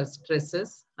stress or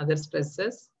stresses, other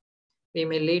stresses, they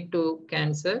may lead to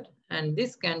cancer, and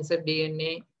this cancer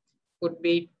DNA could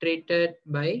be treated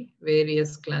by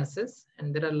various classes,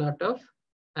 and there are a lot of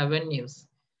avenues.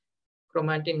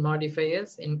 Chromatin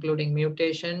modifiers, including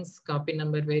mutations, copy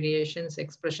number variations,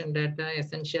 expression data,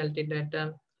 essentiality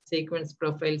data, sequence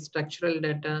profile, structural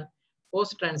data,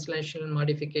 post-translational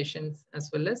modifications, as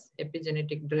well as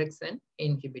epigenetic drugs and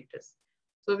inhibitors.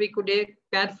 So we could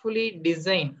carefully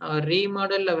design or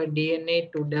remodel our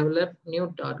DNA to develop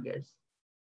new targets.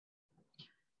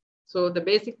 So the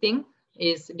basic thing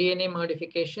is DNA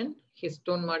modification,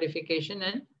 histone modification,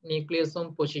 and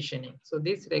nucleosome positioning. So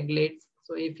this regulates.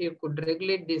 So if you could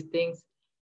regulate these things,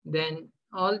 then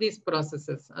all these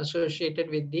processes associated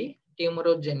with the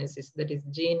tumorogenesis, that is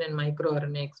gene and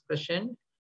microRNA expression,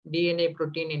 DNA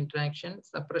protein interaction,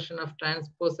 suppression of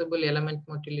transposable element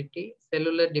motility,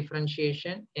 cellular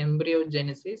differentiation,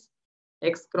 embryogenesis,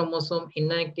 X chromosome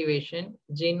inactivation,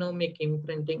 genomic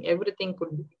imprinting, everything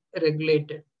could be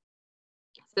regulated.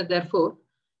 So therefore,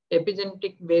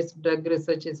 epigenetic based drug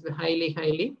research is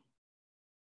highly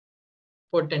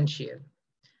potential.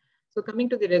 So coming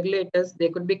to the regulators, they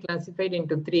could be classified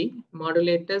into three: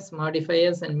 modulators,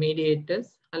 modifiers, and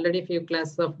mediators. Already few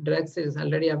classes of drugs is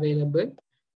already available.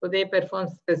 So they perform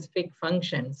specific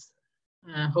functions,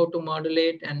 how to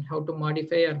modulate and how to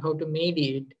modify or how to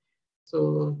mediate.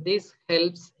 So this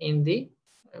helps in the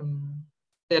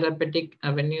therapeutic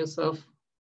avenues of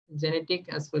genetic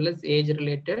as well as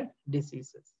age-related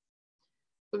diseases.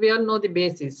 So we all know the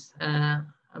basis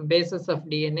of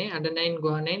DNA: adenine,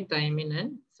 guanine, thymine,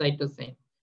 and cytosine.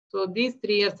 So these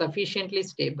three are sufficiently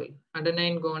stable.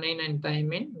 Adenine, guanine, and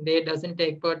thymine, they doesn't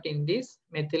take part in this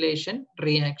methylation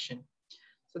reaction.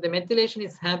 So the methylation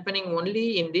is happening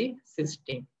only in the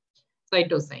cysteine,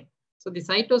 cytosine. So the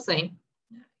cytosine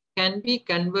can be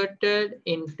converted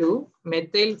into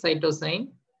methyl cytosine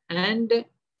and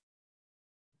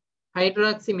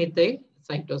hydroxymethyl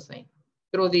cytosine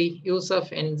through the use of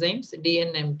enzymes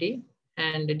DNMT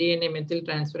and DNA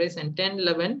methyltransferase and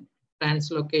 1011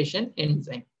 translocation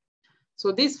enzyme.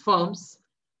 So this forms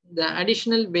the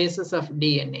additional bases of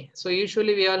DNA. So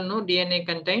usually we all know DNA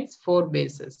contains 4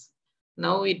 bases.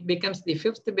 Now it becomes the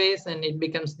 5th base and it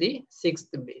becomes the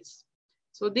 6th base.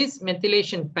 So this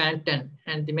methylation pattern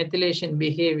and the methylation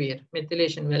behavior,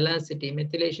 methylation velocity,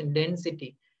 methylation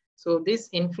density, so this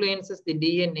influences the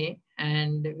DNA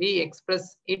and we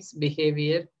express its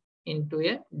behavior into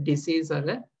a disease or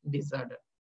a disorder.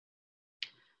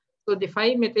 So the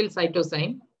 5-methyl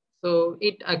cytosine, so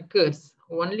it occurs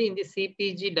only in the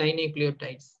CpG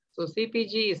dinucleotides. So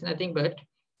CpG is nothing but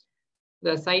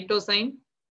the cytosine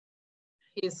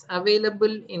is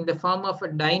available in the form of a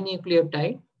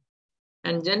dinucleotide,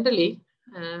 and generally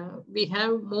we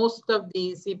have most of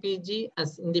the CpG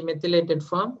as in the methylated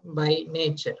form by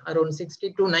nature. Around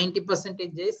 60 to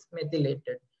 90% is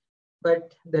methylated,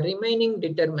 but the remaining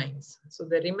determines. So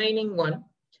the remaining one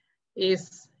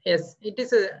is, yes, it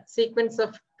is a sequence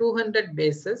of 200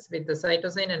 bases with the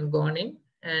cytosine and guanine,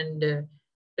 and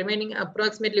remaining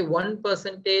approximately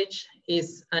 1%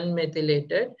 is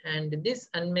unmethylated, and this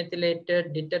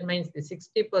unmethylated determines the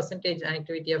 60%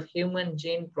 activity of human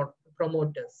gene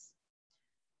promoters.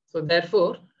 So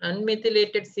therefore,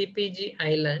 unmethylated CpG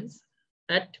islands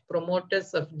at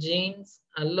promoters of genes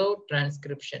allow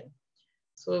transcription.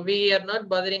 So we are not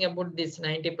bothering about this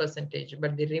 90%,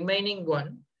 but the remaining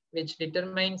one, which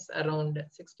determines around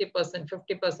 60%,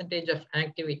 50% of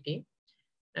activity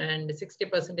and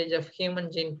 60% of human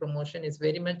gene promotion, is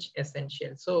very much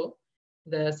essential. So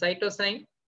the cytosine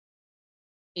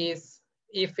is,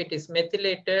 if it is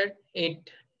methylated, it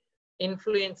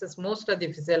influences most of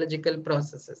the physiological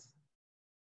processes.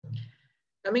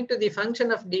 Coming to the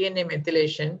function of DNA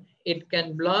methylation, it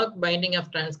can block binding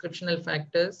of transcriptional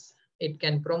factors. It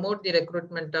can promote the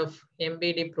recruitment of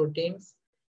MBD proteins,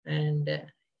 and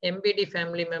MBD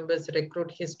family members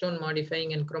recruit histone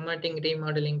modifying and chromatin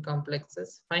remodeling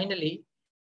complexes. Finally,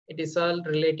 it is all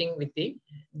relating with the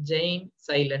gene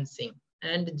silencing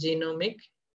and genomic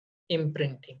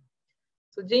imprinting.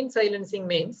 So gene silencing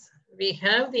means we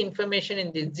have the information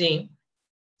in the gene.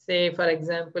 Say, for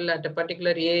example, at a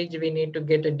particular age, we need to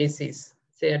get a disease,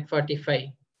 say at 45.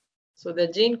 So the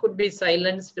gene could be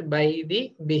silenced by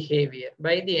the behavior,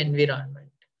 by the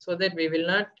environment, so that we will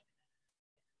not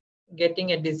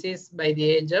getting a disease by the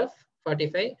age of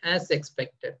 45 as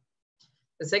expected.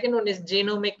 The second one is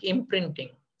genomic imprinting.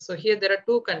 So here there are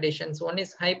 2 conditions. One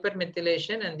is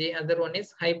hypermethylation and the other one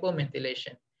is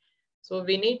hypomethylation. So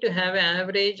we need to have an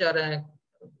average or a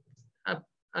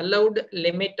allowed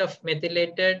limit of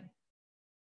methylated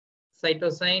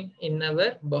cytosine in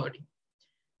our body.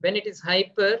 When it is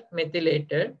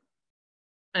hypermethylated,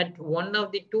 at one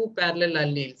of the 2 parallel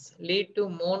alleles lead to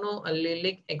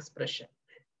monoallelic expression.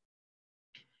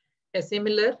 A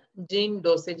similar gene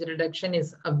dosage reduction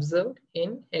is observed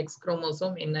in X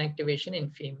chromosome inactivation in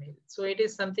female. So it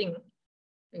is something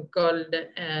called,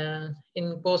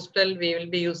 in postal, we will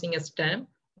be using a stamp.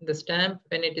 the stamp,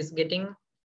 when it is getting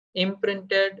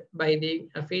imprinted by the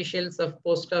officials of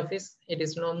post office, it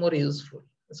is no more useful.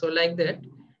 So like that,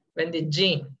 when the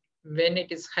gene, when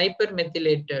it is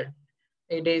hypermethylated,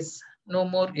 it is no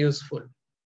more useful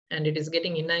and it is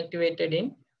getting inactivated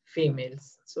in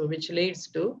females. So which leads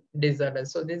to disorder.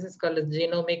 So this is called as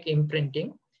genomic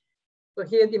imprinting. So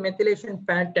here the methylation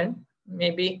pattern,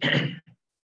 maybe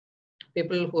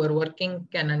people who are working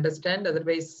can understand,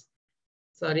 otherwise,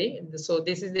 sorry. So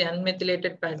this is the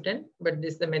unmethylated pattern, but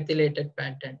this is the methylated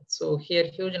pattern. So here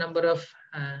huge number of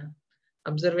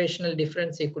observational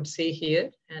difference you could see here,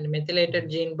 and methylated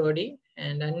gene body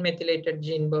and unmethylated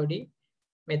gene body,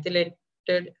 methylated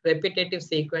repetitive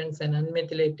sequence and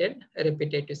unmethylated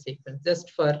repetitive sequence,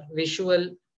 just for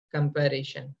visual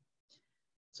comparison.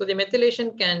 So the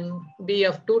methylation can be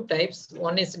of two types.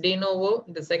 One is de novo,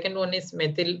 the second one is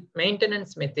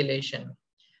maintenance methylation.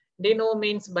 De novo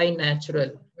means by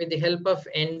natural, with the help of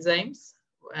enzymes,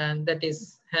 and that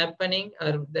is happening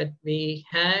or that we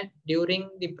had during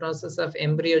the process of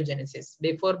embryogenesis.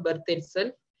 Before birth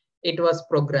itself, it was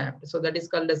programmed. So that is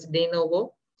called as de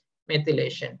novo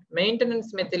methylation.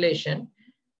 Maintenance methylation,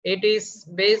 it is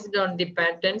based on the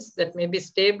patterns that may be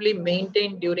stably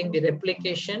maintained during the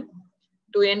replication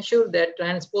to ensure that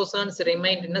transposons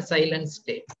remain in a silent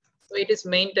state. So it is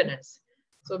maintenance.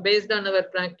 So based on our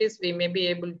practice, we may be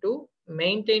able to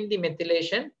maintain the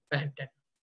methylation pattern.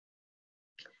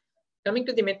 Coming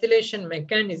to the methylation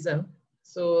mechanism,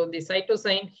 so the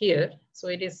cytosine here, so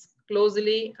it is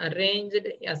closely arranged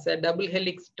as a double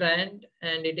helix strand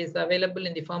and it is available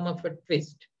in the form of a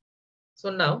twist. So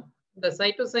now the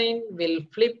cytosine will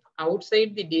flip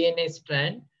outside the DNA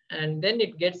strand and then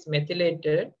it gets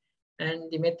methylated,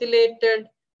 and the methylated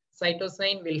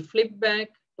cytosine will flip back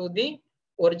to the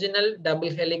original double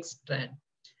helix strand.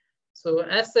 So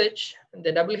as such,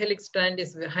 the double helix strand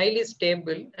is highly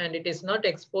stable and it is not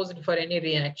exposed for any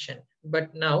reaction.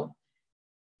 But now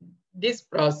this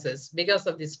process, because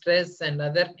of the stress and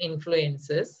other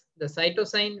influences, the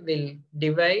cytosine will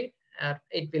divide,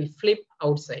 it will flip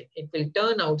outside, it will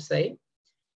turn outside.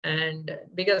 And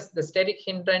because the steric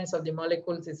hindrance of the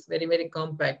molecules is very, very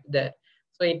compact there.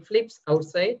 So it flips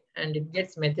outside and it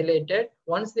gets methylated.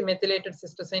 Once the methylated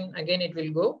cytosine, again, it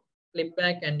will go flip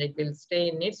back and it will stay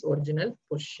in its original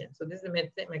position. So this is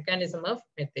the mechanism of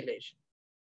methylation.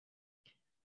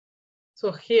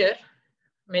 So here,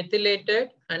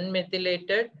 methylated,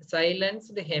 unmethylated,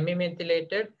 silenced,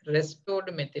 hemimethylated, restored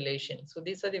methylation. So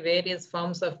these are the various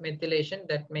forms of methylation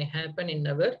that may happen in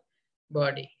our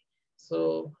body.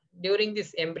 So during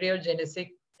this embryogenesis,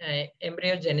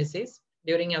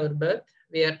 during our birth,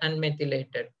 we are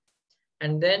unmethylated.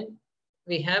 And then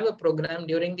we have a program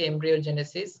during the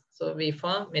embryogenesis. So we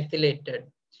form methylated.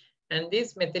 And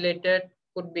this methylated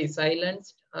could be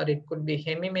silenced, or it could be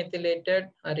hemimethylated,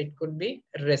 or it could be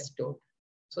restored.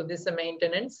 So this is a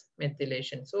maintenance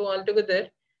methylation. So altogether,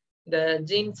 the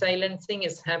gene silencing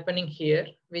is happening here,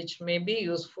 which may be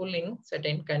useful in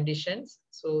certain conditions.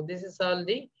 So this is all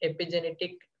the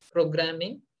epigenetic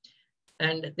programming,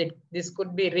 and this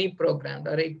could be reprogrammed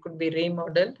or it could be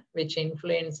remodeled, which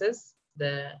influences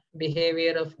the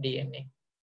behavior of DNA.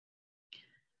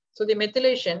 So the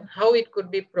methylation, how it could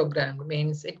be programmed,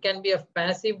 means it can be of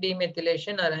passive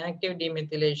demethylation or active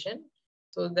demethylation.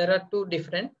 So there are two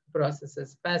different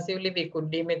processes. Passively, we could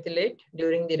demethylate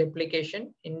during the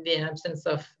replication in the absence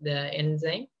of the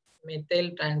enzyme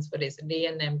methyl transferase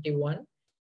DNMT1.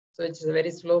 So it's a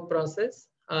very slow process,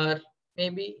 or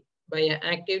maybe by an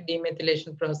active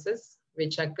demethylation process,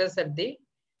 which occurs at the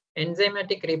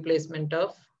enzymatic replacement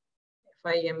of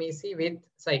 5-MEC with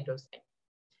cytosine.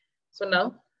 So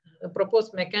now the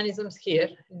proposed mechanisms here,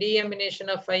 deamination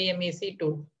of 5-MEC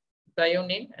to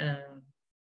thiamine,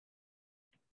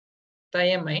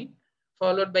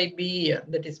 followed by BER,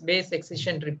 that is base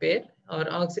excision repair, or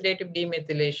oxidative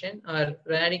demethylation, or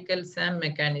radical SAM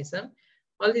mechanism.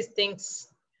 All these things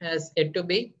has yet to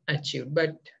be achieved,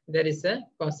 but there is a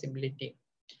possibility.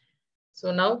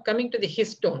 So now coming to the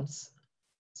histones.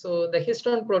 So the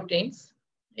histone proteins,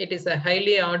 it is a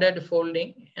highly ordered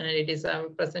folding and it is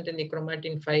present in the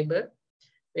chromatin fiber.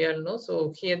 We all know.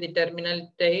 So here the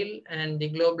terminal tail and the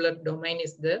globular domain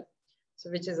is there,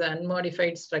 so which is an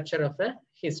unmodified structure of a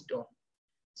histone.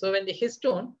 So when the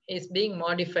histone is being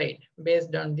modified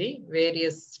based on the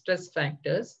various stress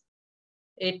factors,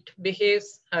 it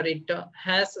behaves or it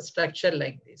has a structure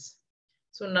like this.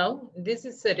 So now this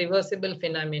is a reversible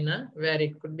phenomena where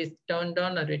it could be turned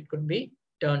on or it could be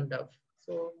turned off.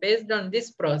 So based on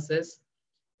this process,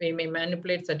 we may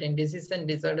manipulate certain diseases and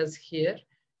disorders here.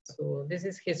 So this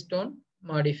is histone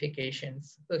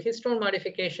modifications. So histone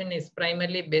modification is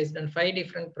primarily based on 5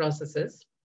 different processes.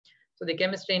 So the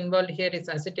chemistry involved here is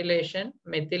acetylation,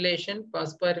 methylation,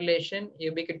 phosphorylation,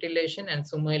 ubiquitination, and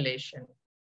sumoylation.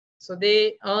 So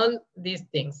these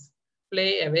things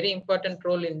play a very important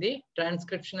role in the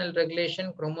transcriptional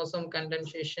regulation, chromosome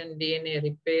condensation, DNA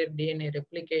repair, DNA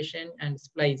replication, and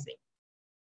splicing,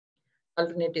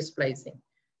 alternative splicing.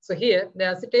 So here, the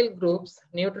acetyl groups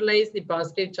neutralize the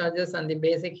positive charges on the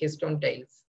basic histone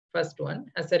tails. First one,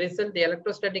 as a result, the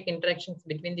electrostatic interactions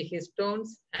between the histones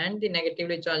and the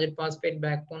negatively charged phosphate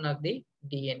backbone of the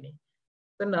DNA.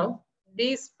 So now,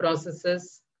 these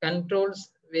processes controls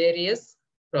various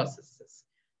processes.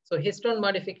 So histone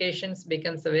modifications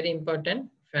becomes a very important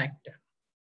factor.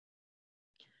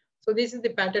 So this is the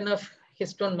pattern of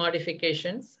histone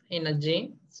modifications in a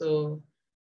gene. So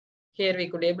here we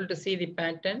could able to see the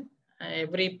pattern.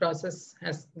 Every process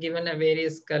has given a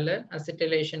various color: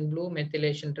 acetylation blue,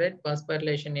 methylation red,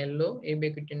 phosphorylation yellow,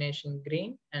 ubiquitination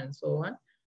green, and so on.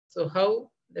 So how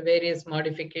the various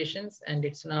modifications and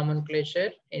its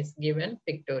nomenclature is given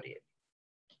pictorially.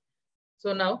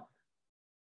 So now,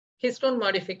 histone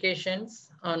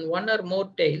modifications on one or more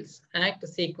tails act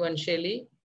sequentially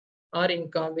or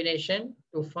in combination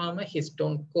to form a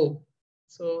histone code.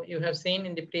 So you have seen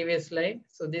in the previous slide.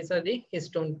 So these are the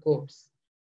histone codes.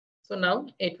 So now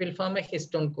it will form a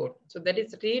histone code. So that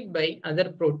is read by other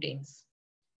proteins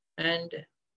and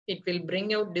it will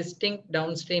bring out distinct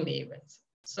downstream events.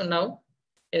 So now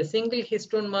a single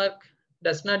histone mark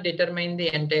does not determine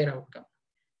the entire outcome.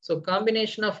 So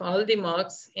combination of all the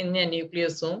marks in a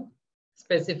nucleosome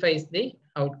specifies the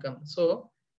outcome. So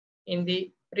in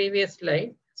the previous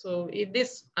slide, so if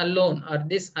this alone or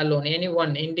this alone, any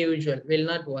one individual will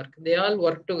not work. They all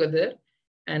work together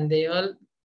and they all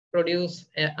produce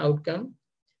an outcome,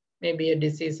 maybe a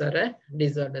disease or a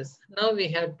disorders. Now we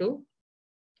have to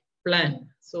plan.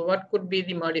 So what could be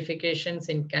the modifications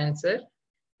in cancer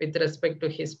with respect to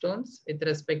histones, with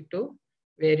respect to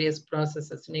various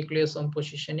processes, nucleosome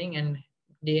positioning and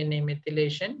DNA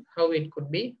methylation, how it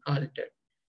could be altered.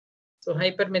 So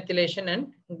hypermethylation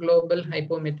and global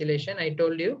hypomethylation, I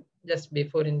told you just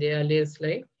before in the earlier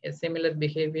slide, a similar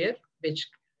behavior which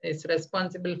is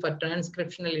responsible for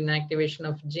transcriptional inactivation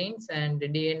of genes and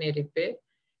DNA repair,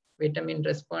 vitamin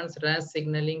response, RAS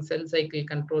signaling, cell cycle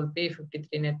control,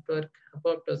 P53 network,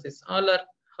 apoptosis, all are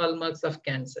hallmarks of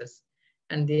cancers.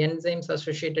 And the enzymes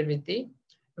associated with the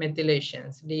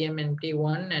methylations,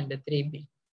 DMNT1 and 3B.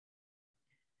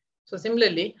 So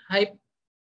similarly,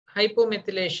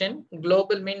 hypomethylation,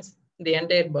 global means the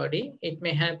entire body. It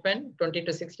may happen 20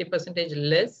 to 60%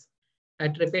 less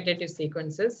at repetitive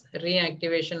sequences,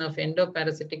 reactivation of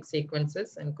endoparasitic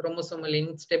sequences and chromosomal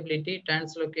instability,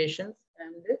 translocations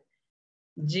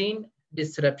and gene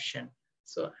disruption.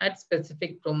 So at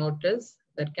specific promoters,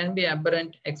 that can be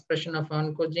aberrant expression of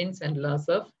oncogenes and loss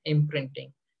of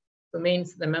imprinting. So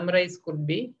means the memorize could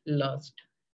be lost.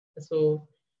 So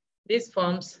this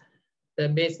forms the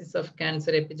basis of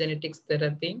cancer epigenetics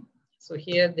therapy. So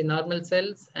here the normal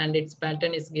cells and its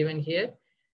pattern is given here,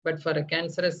 but for a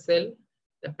cancerous cell,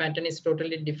 the pattern is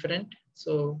totally different.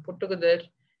 So put together,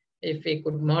 if we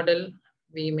could model,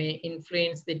 we may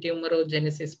influence the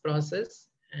tumorogenesis process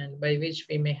and by which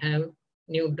we may have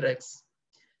new drugs.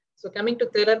 So coming to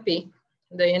therapy,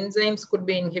 the enzymes could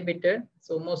be inhibited.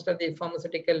 So most of the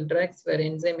pharmaceutical drugs were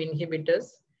enzyme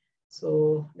inhibitors.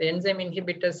 So the enzyme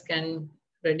inhibitors can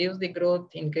reduce the growth,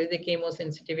 increase the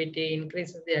chemosensitivity,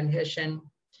 increases the adhesion,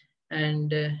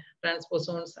 and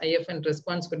transposons, IFN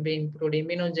response could be improved,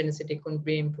 immunogenicity could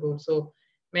be improved. So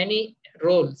many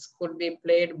roles could be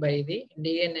played by the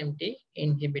DNMT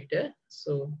inhibitor.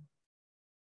 So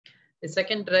the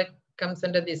second drug comes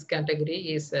under this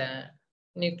category is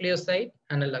nucleoside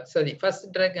analogs. So the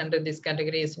first drug under this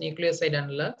category is nucleoside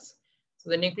analogs. So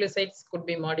the nucleosides could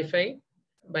be modified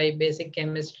by basic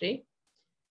chemistry.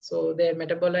 So they are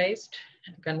metabolized,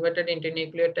 converted into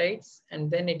nucleotides, and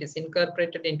then it is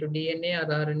incorporated into DNA or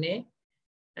RNA.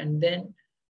 And then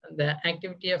the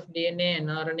activity of DNA and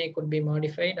RNA could be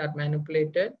modified or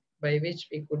manipulated, by which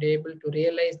we could able to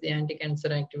realize the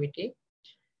anti-cancer activity.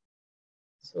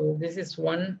 So this is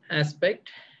one aspect.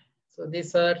 So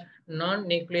these are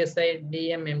non-nucleoside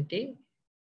DMMT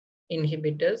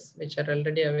inhibitors, which are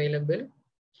already available.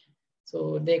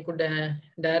 So they could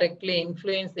directly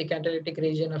influence the catalytic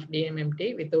region of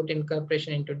DMMT without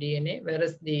incorporation into DNA,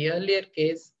 whereas the earlier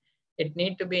case, it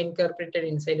need to be incorporated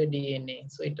inside a DNA.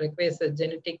 So it requires a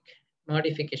genetic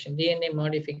modification, DNA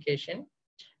modification,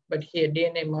 but here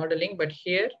DNA modeling, but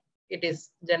here it is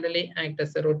generally act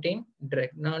as a routine drug,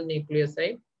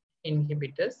 non-nucleoside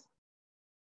inhibitors.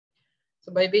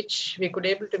 So by which we could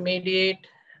able to mediate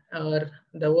or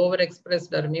the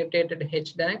overexpressed or mutated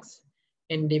HDACs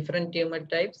in different tumor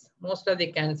types. Most of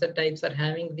the cancer types are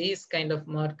having these kind of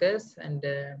markers and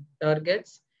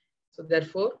targets. So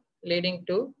therefore, leading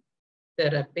to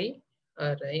therapy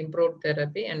or improved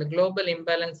therapy, and global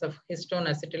imbalance of histone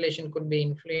acetylation could be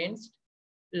influenced.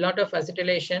 A lot of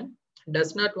acetylation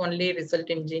does not only result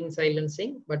in gene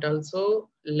silencing, but also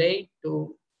lead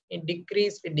to a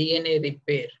decreased DNA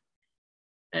repair.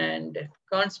 And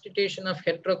constitution of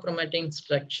heterochromatin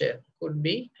structure could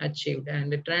be achieved,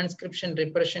 and the transcription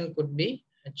repression could be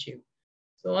achieved.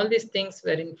 So all these things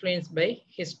were influenced by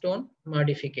histone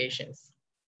modifications.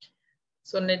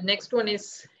 So the next one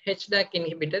is HDAC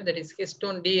inhibitor, that is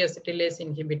histone deacetylase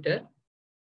inhibitor.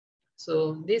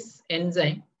 So this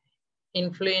enzyme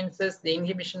influences the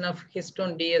inhibition of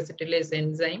histone deacetylase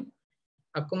enzyme,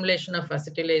 accumulation of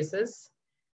acetylases,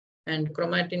 and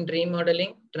chromatin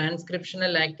remodeling,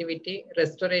 transcriptional activity,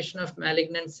 restoration of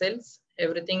malignant cells.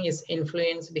 Everything is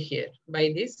influenced here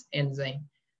by this enzyme.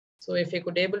 So if you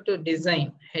could able to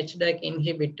design HDAC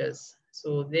inhibitors,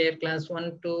 so they are class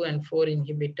 1, 2, and 4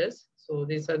 inhibitors. So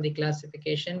these are the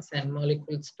classifications and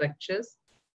molecule structures.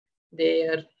 They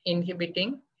are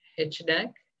inhibiting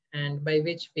HDAC, and by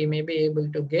which we may be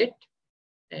able to get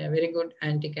a very good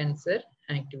anti-cancer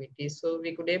activity. So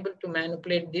we could able to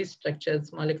manipulate these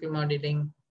structures, molecular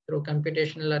modeling through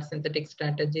computational or synthetic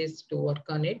strategies to work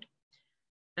on it.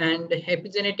 And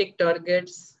epigenetic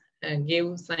targets give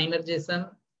synergism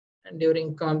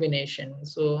during combination.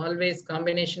 So always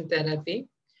combination therapy,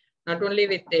 not only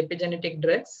with epigenetic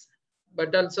drugs,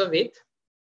 but also with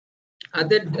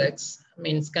other drugs,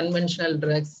 means conventional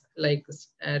drugs like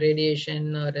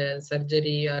radiation or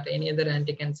surgery or any other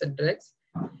anti-cancer drugs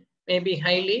may be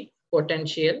highly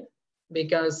potential,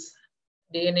 because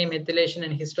DNA methylation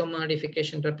and histone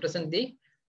modification represent the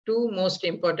two most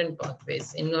important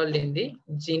pathways involved in the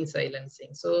gene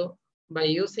silencing. So by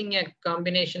using a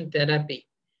combination therapy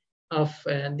of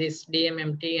this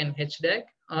DMMT and HDAC,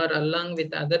 or along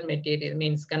with other material,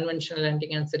 means conventional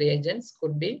anti-cancer agents,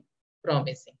 could be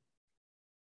promising.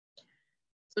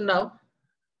 So now,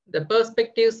 the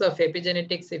perspectives of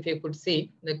epigenetics, if you could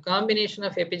see, the combination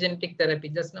of epigenetic therapy,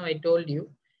 just now I told you,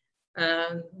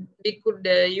 we could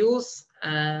use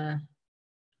the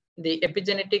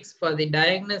epigenetics for the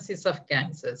diagnosis of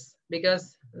cancers,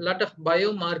 because a lot of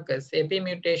biomarkers,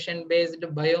 epimutation based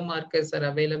biomarkers are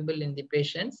available in the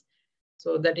patients.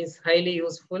 So that is highly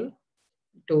useful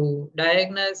to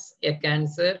diagnose a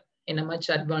cancer in a much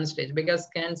advanced stage, because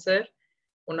cancer,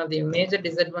 one of the major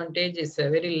disadvantages is a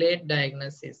very late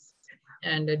diagnosis,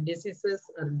 and diseases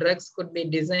or drugs could be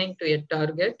designed to a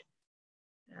target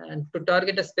and to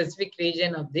target a specific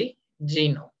region of the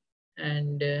genome.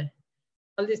 And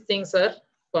all these things are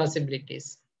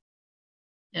possibilities.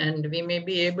 And we may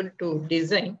be able to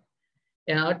design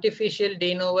an artificial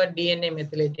de novo DNA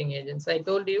methylating agents. I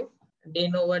told you, de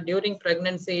novo, during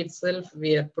pregnancy itself,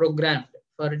 we are programmed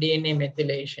for DNA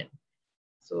methylation.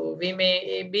 So we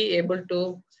may be able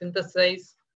to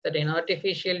synthesize that an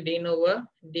artificial de novo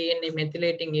DNA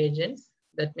methylating agents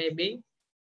that may be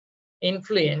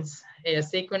influence a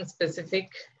sequence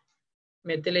specific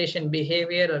methylation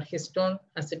behavior or histone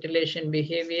acetylation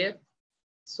behavior,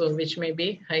 so which may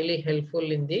be highly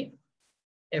helpful in the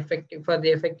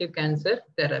effective cancer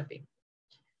therapy.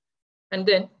 And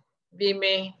then we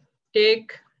may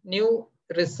take new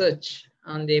research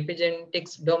on the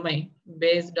epigenetics domain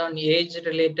based on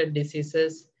age-related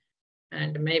diseases,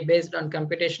 and based on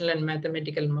computational and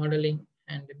mathematical modeling,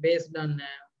 and based on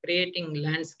creating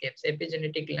landscapes,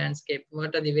 epigenetic landscape.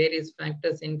 What are the various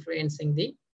factors influencing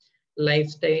the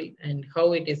lifestyle and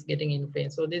how it is getting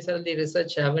influenced? So these are the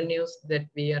research avenues that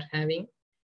we are having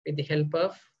with the help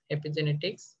of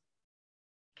epigenetics.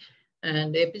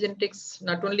 And epigenetics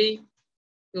not only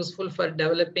useful for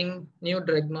developing new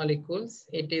drug molecules,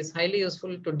 it is highly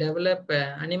useful to develop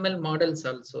animal models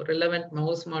also, relevant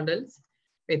mouse models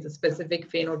with specific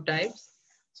phenotypes.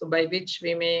 So by which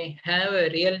we may have a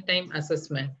real-time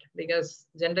assessment, because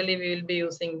generally we will be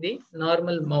using the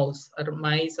normal mouse or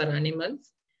mice or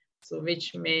animals, so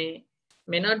which may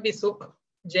not be so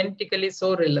genetically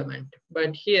so relevant.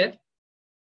 But here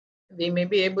we may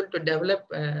be able to develop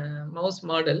mouse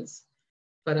models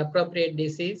for appropriate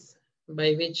disease,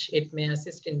 by which it may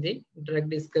assist in the drug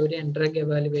discovery and drug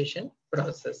evaluation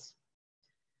process.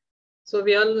 So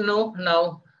we all know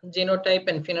now genotype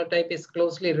and phenotype is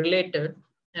closely related.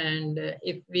 And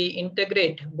if we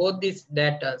integrate both these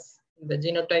data, the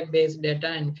genotype-based data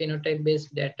and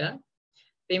phenotype-based data,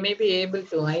 we may be able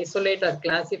to isolate or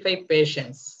classify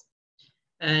patients.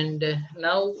 And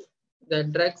now the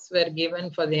drugs were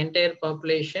given for the entire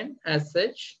population as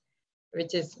such,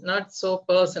 which is not so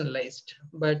personalized.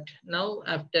 But now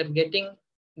after getting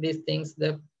these things,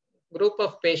 the group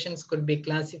of patients could be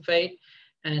classified,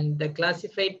 and the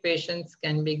classified patients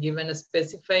can be given a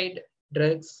specified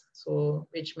drugs, so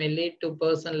which may lead to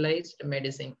personalized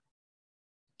medicine.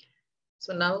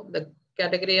 So now the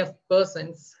category of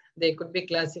persons, they could be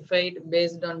classified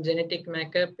based on genetic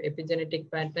makeup,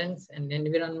 epigenetic patterns, and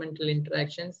environmental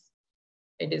interactions.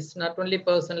 It is not only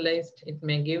personalized, it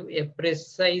may give a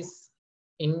precise,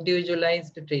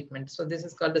 individualized treatment. So this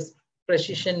is called as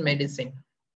precision medicine.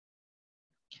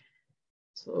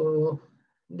 So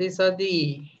these are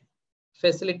the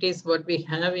facilities what we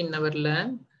have in our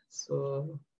lab.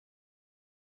 So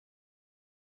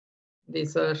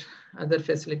these are other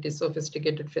facilities,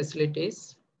 sophisticated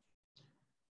facilities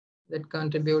that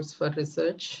contributes for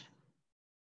research.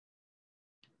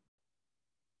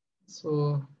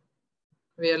 So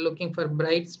we are looking for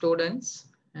bright students,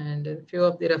 and a few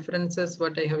of the references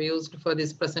what I have used for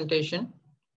this presentation.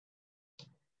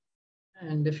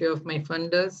 And a few of my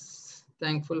funders,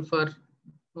 thankful for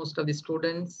most of the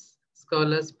students,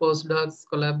 scholars, postdocs,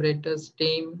 collaborators,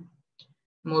 team,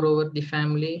 moreover the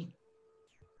family.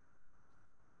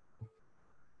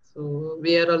 So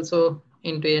we are also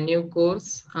into a new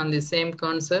course on the same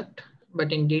concept,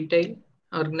 but in detail,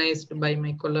 organized by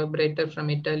my collaborator from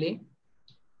Italy.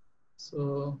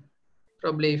 So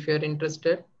probably if you're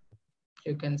interested,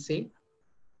 you can see.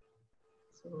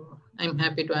 So I'm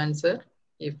happy to answer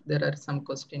if there are some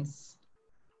questions.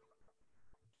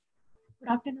 Good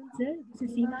afternoon, sir. This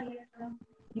is Seema here from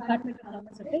Department of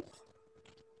Pharmaceutics.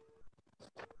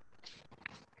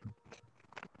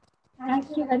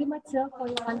 Thank you very much, sir, for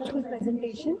your wonderful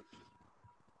presentation.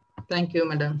 Thank you,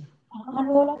 madam. On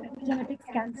role of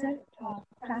epigenetics cancer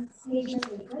translation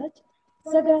research.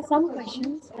 So there are some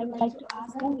questions I would like to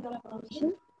ask them with your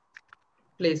permission.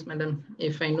 Please, madam,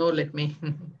 if I know, let me.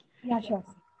 Yeah, sure.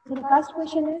 So the first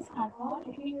question is, are all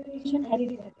epimutation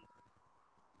hereditary?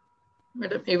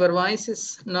 Madam, your voice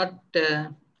is not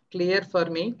clear for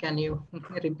me. Can you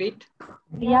repeat?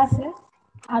 Yes, sir.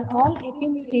 Are all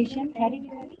epimutation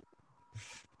hereditary?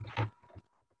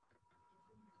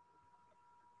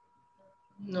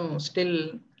 No,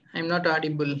 still I'm not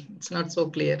audible. It's not so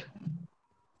clear.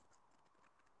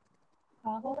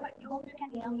 Hope you can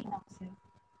hear me now, sir.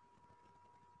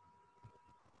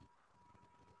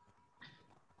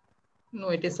 No,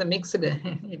 it is a mixed.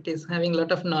 It is having a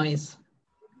lot of noise.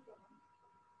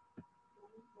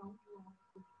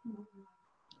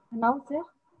 Now, sir?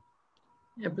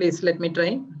 Yeah, please let me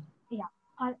try. Yeah.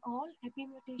 Are all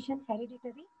epimutation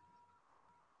hereditary?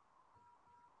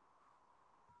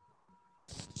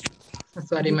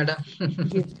 Sorry, madam.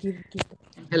 Give.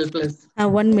 Helpless.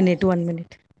 1 minute, 1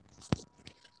 minute.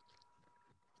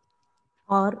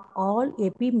 Are all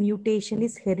epi mutation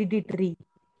is hereditary?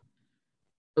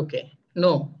 Okay.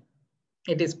 No,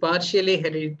 it is partially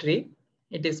hereditary.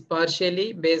 It is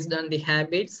partially based on the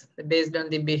habits, based on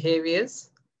the behaviors,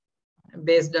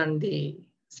 based on the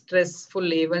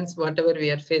stressful events, whatever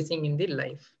we are facing in the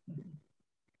life.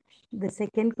 The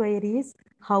second query is,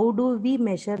 how do we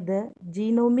measure the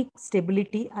genomic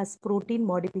stability as protein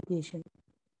modification?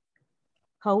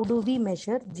 How do we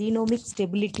measure genomic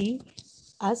stability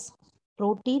as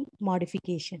protein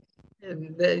modification?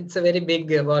 It's a very big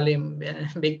volume,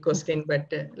 big question,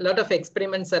 but a lot of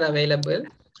experiments are available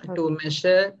to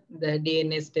measure the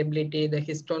DNA stability, the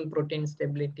histone protein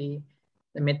stability,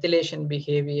 the methylation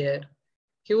behavior.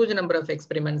 Huge number of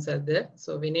experiments are there.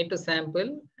 So we need to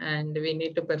sample and we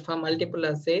need to perform multiple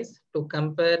assays to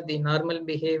compare the normal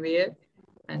behavior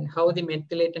and how the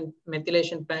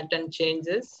methylation pattern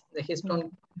changes, the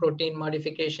histone protein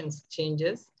modifications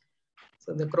changes.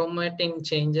 So the chromatin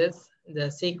changes, the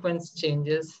sequence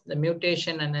changes, the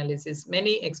mutation analysis,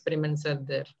 many experiments are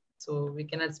there. So we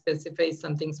cannot specify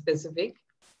something specific,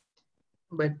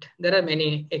 but there are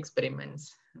many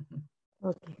experiments.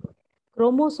 Okay.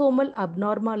 Chromosomal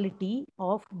abnormality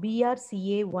of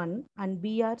BRCA1 and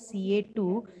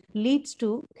BRCA2 leads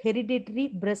to hereditary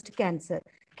breast cancer.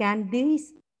 Can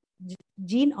this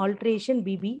gene alteration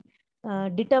be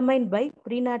determined by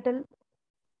prenatal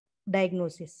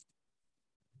diagnosis?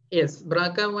 Yes,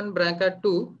 BRCA1,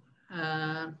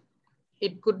 BRCA2,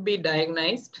 it could be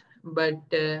diagnosed, but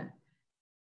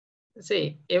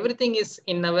say everything is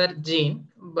in our gene,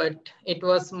 but it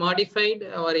was modified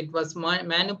or it was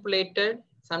manipulated.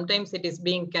 Sometimes it is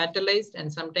being catalyzed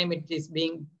and sometimes it is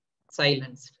being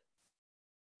silenced.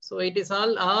 So it is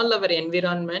all our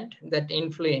environment that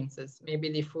influences, maybe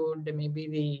the food, maybe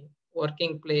the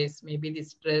working place, maybe the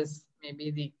stress, maybe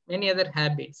the many other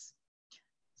habits.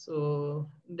 So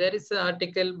there is an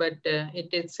article, but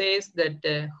it says that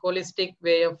holistic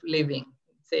way of living,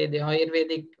 say the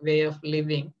Ayurvedic way of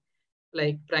living,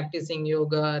 like practicing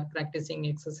yoga, practicing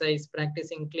exercise,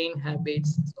 practicing clean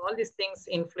habits. So all these things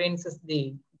influences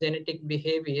the genetic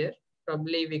behavior.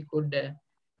 Probably we could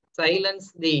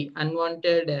silence the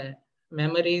unwanted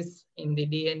memories in the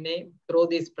DNA through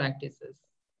these practices.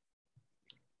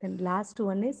 And last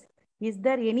one is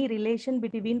there any relation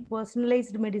between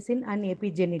personalized medicine and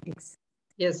epigenetics?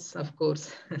 Yes, of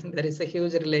course, there is a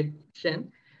huge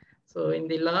relation. So in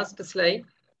the last slide,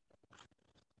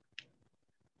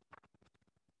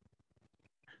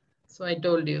 so I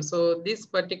told you, so this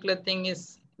particular thing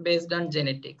is based on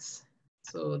genetics.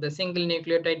 So the single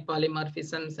nucleotide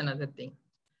polymorphism is another thing.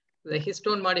 The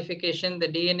histone modification, the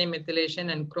DNA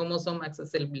methylation, and chromosome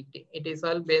accessibility, it is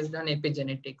all based on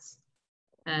epigenetics.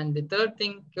 And the third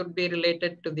thing could be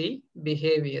related to the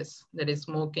behaviors, that is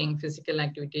smoking, physical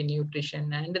activity,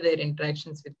 nutrition, and their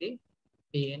interactions with the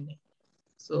DNA.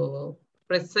 So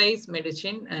precise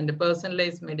medicine and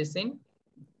personalized medicine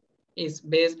is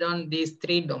based on these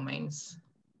three domains.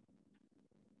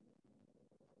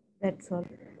 That's all.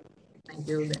 Thank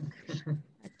you then.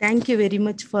 Thank you very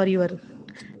much for your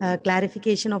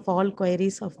clarification of all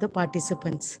queries of the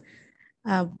participants.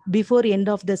 Before ending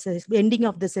of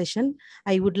the session,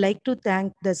 I would like to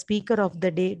thank the speaker of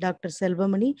the day, Dr.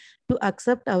 Selvamani, to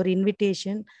accept our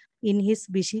invitation in his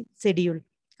busy schedule.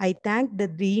 I thank the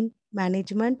Dean,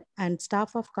 management, and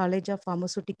staff of College of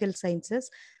Pharmaceutical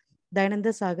Sciences,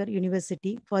 Dayananda Sagar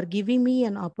University, for giving me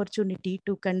an opportunity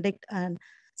to conduct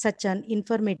such an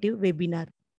informative webinar.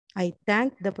 I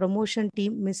thank the promotion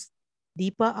team, Ms.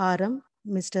 Deepa Aram,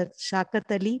 Mr.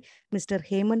 Shakat Ali, Mr.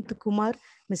 Hemant Kumar,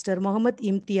 Mr. Mohammed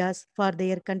Imtiaz for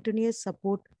their continuous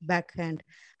support backhand.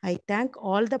 I thank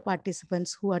all the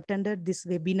participants who attended this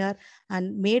webinar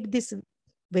and made this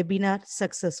webinar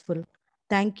successful.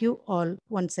 Thank you all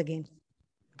once again.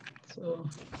 So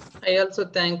I also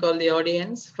thank all the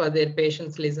audience for their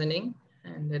patience listening,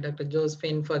 and Dr.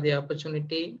 Josephine for the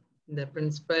opportunity, the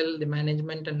principal, the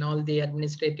management, and all the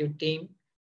administrative team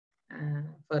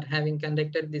for having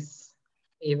conducted this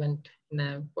event in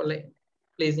a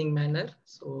pleasing manner.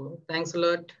 So thanks a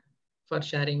lot for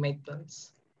sharing my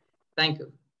thoughts. Thank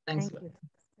you. Thanks a lot. You.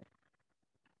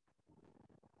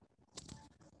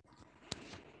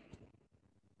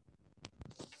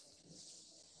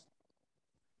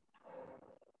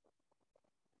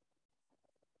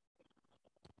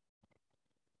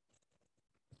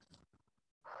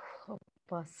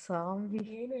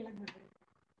 Savi.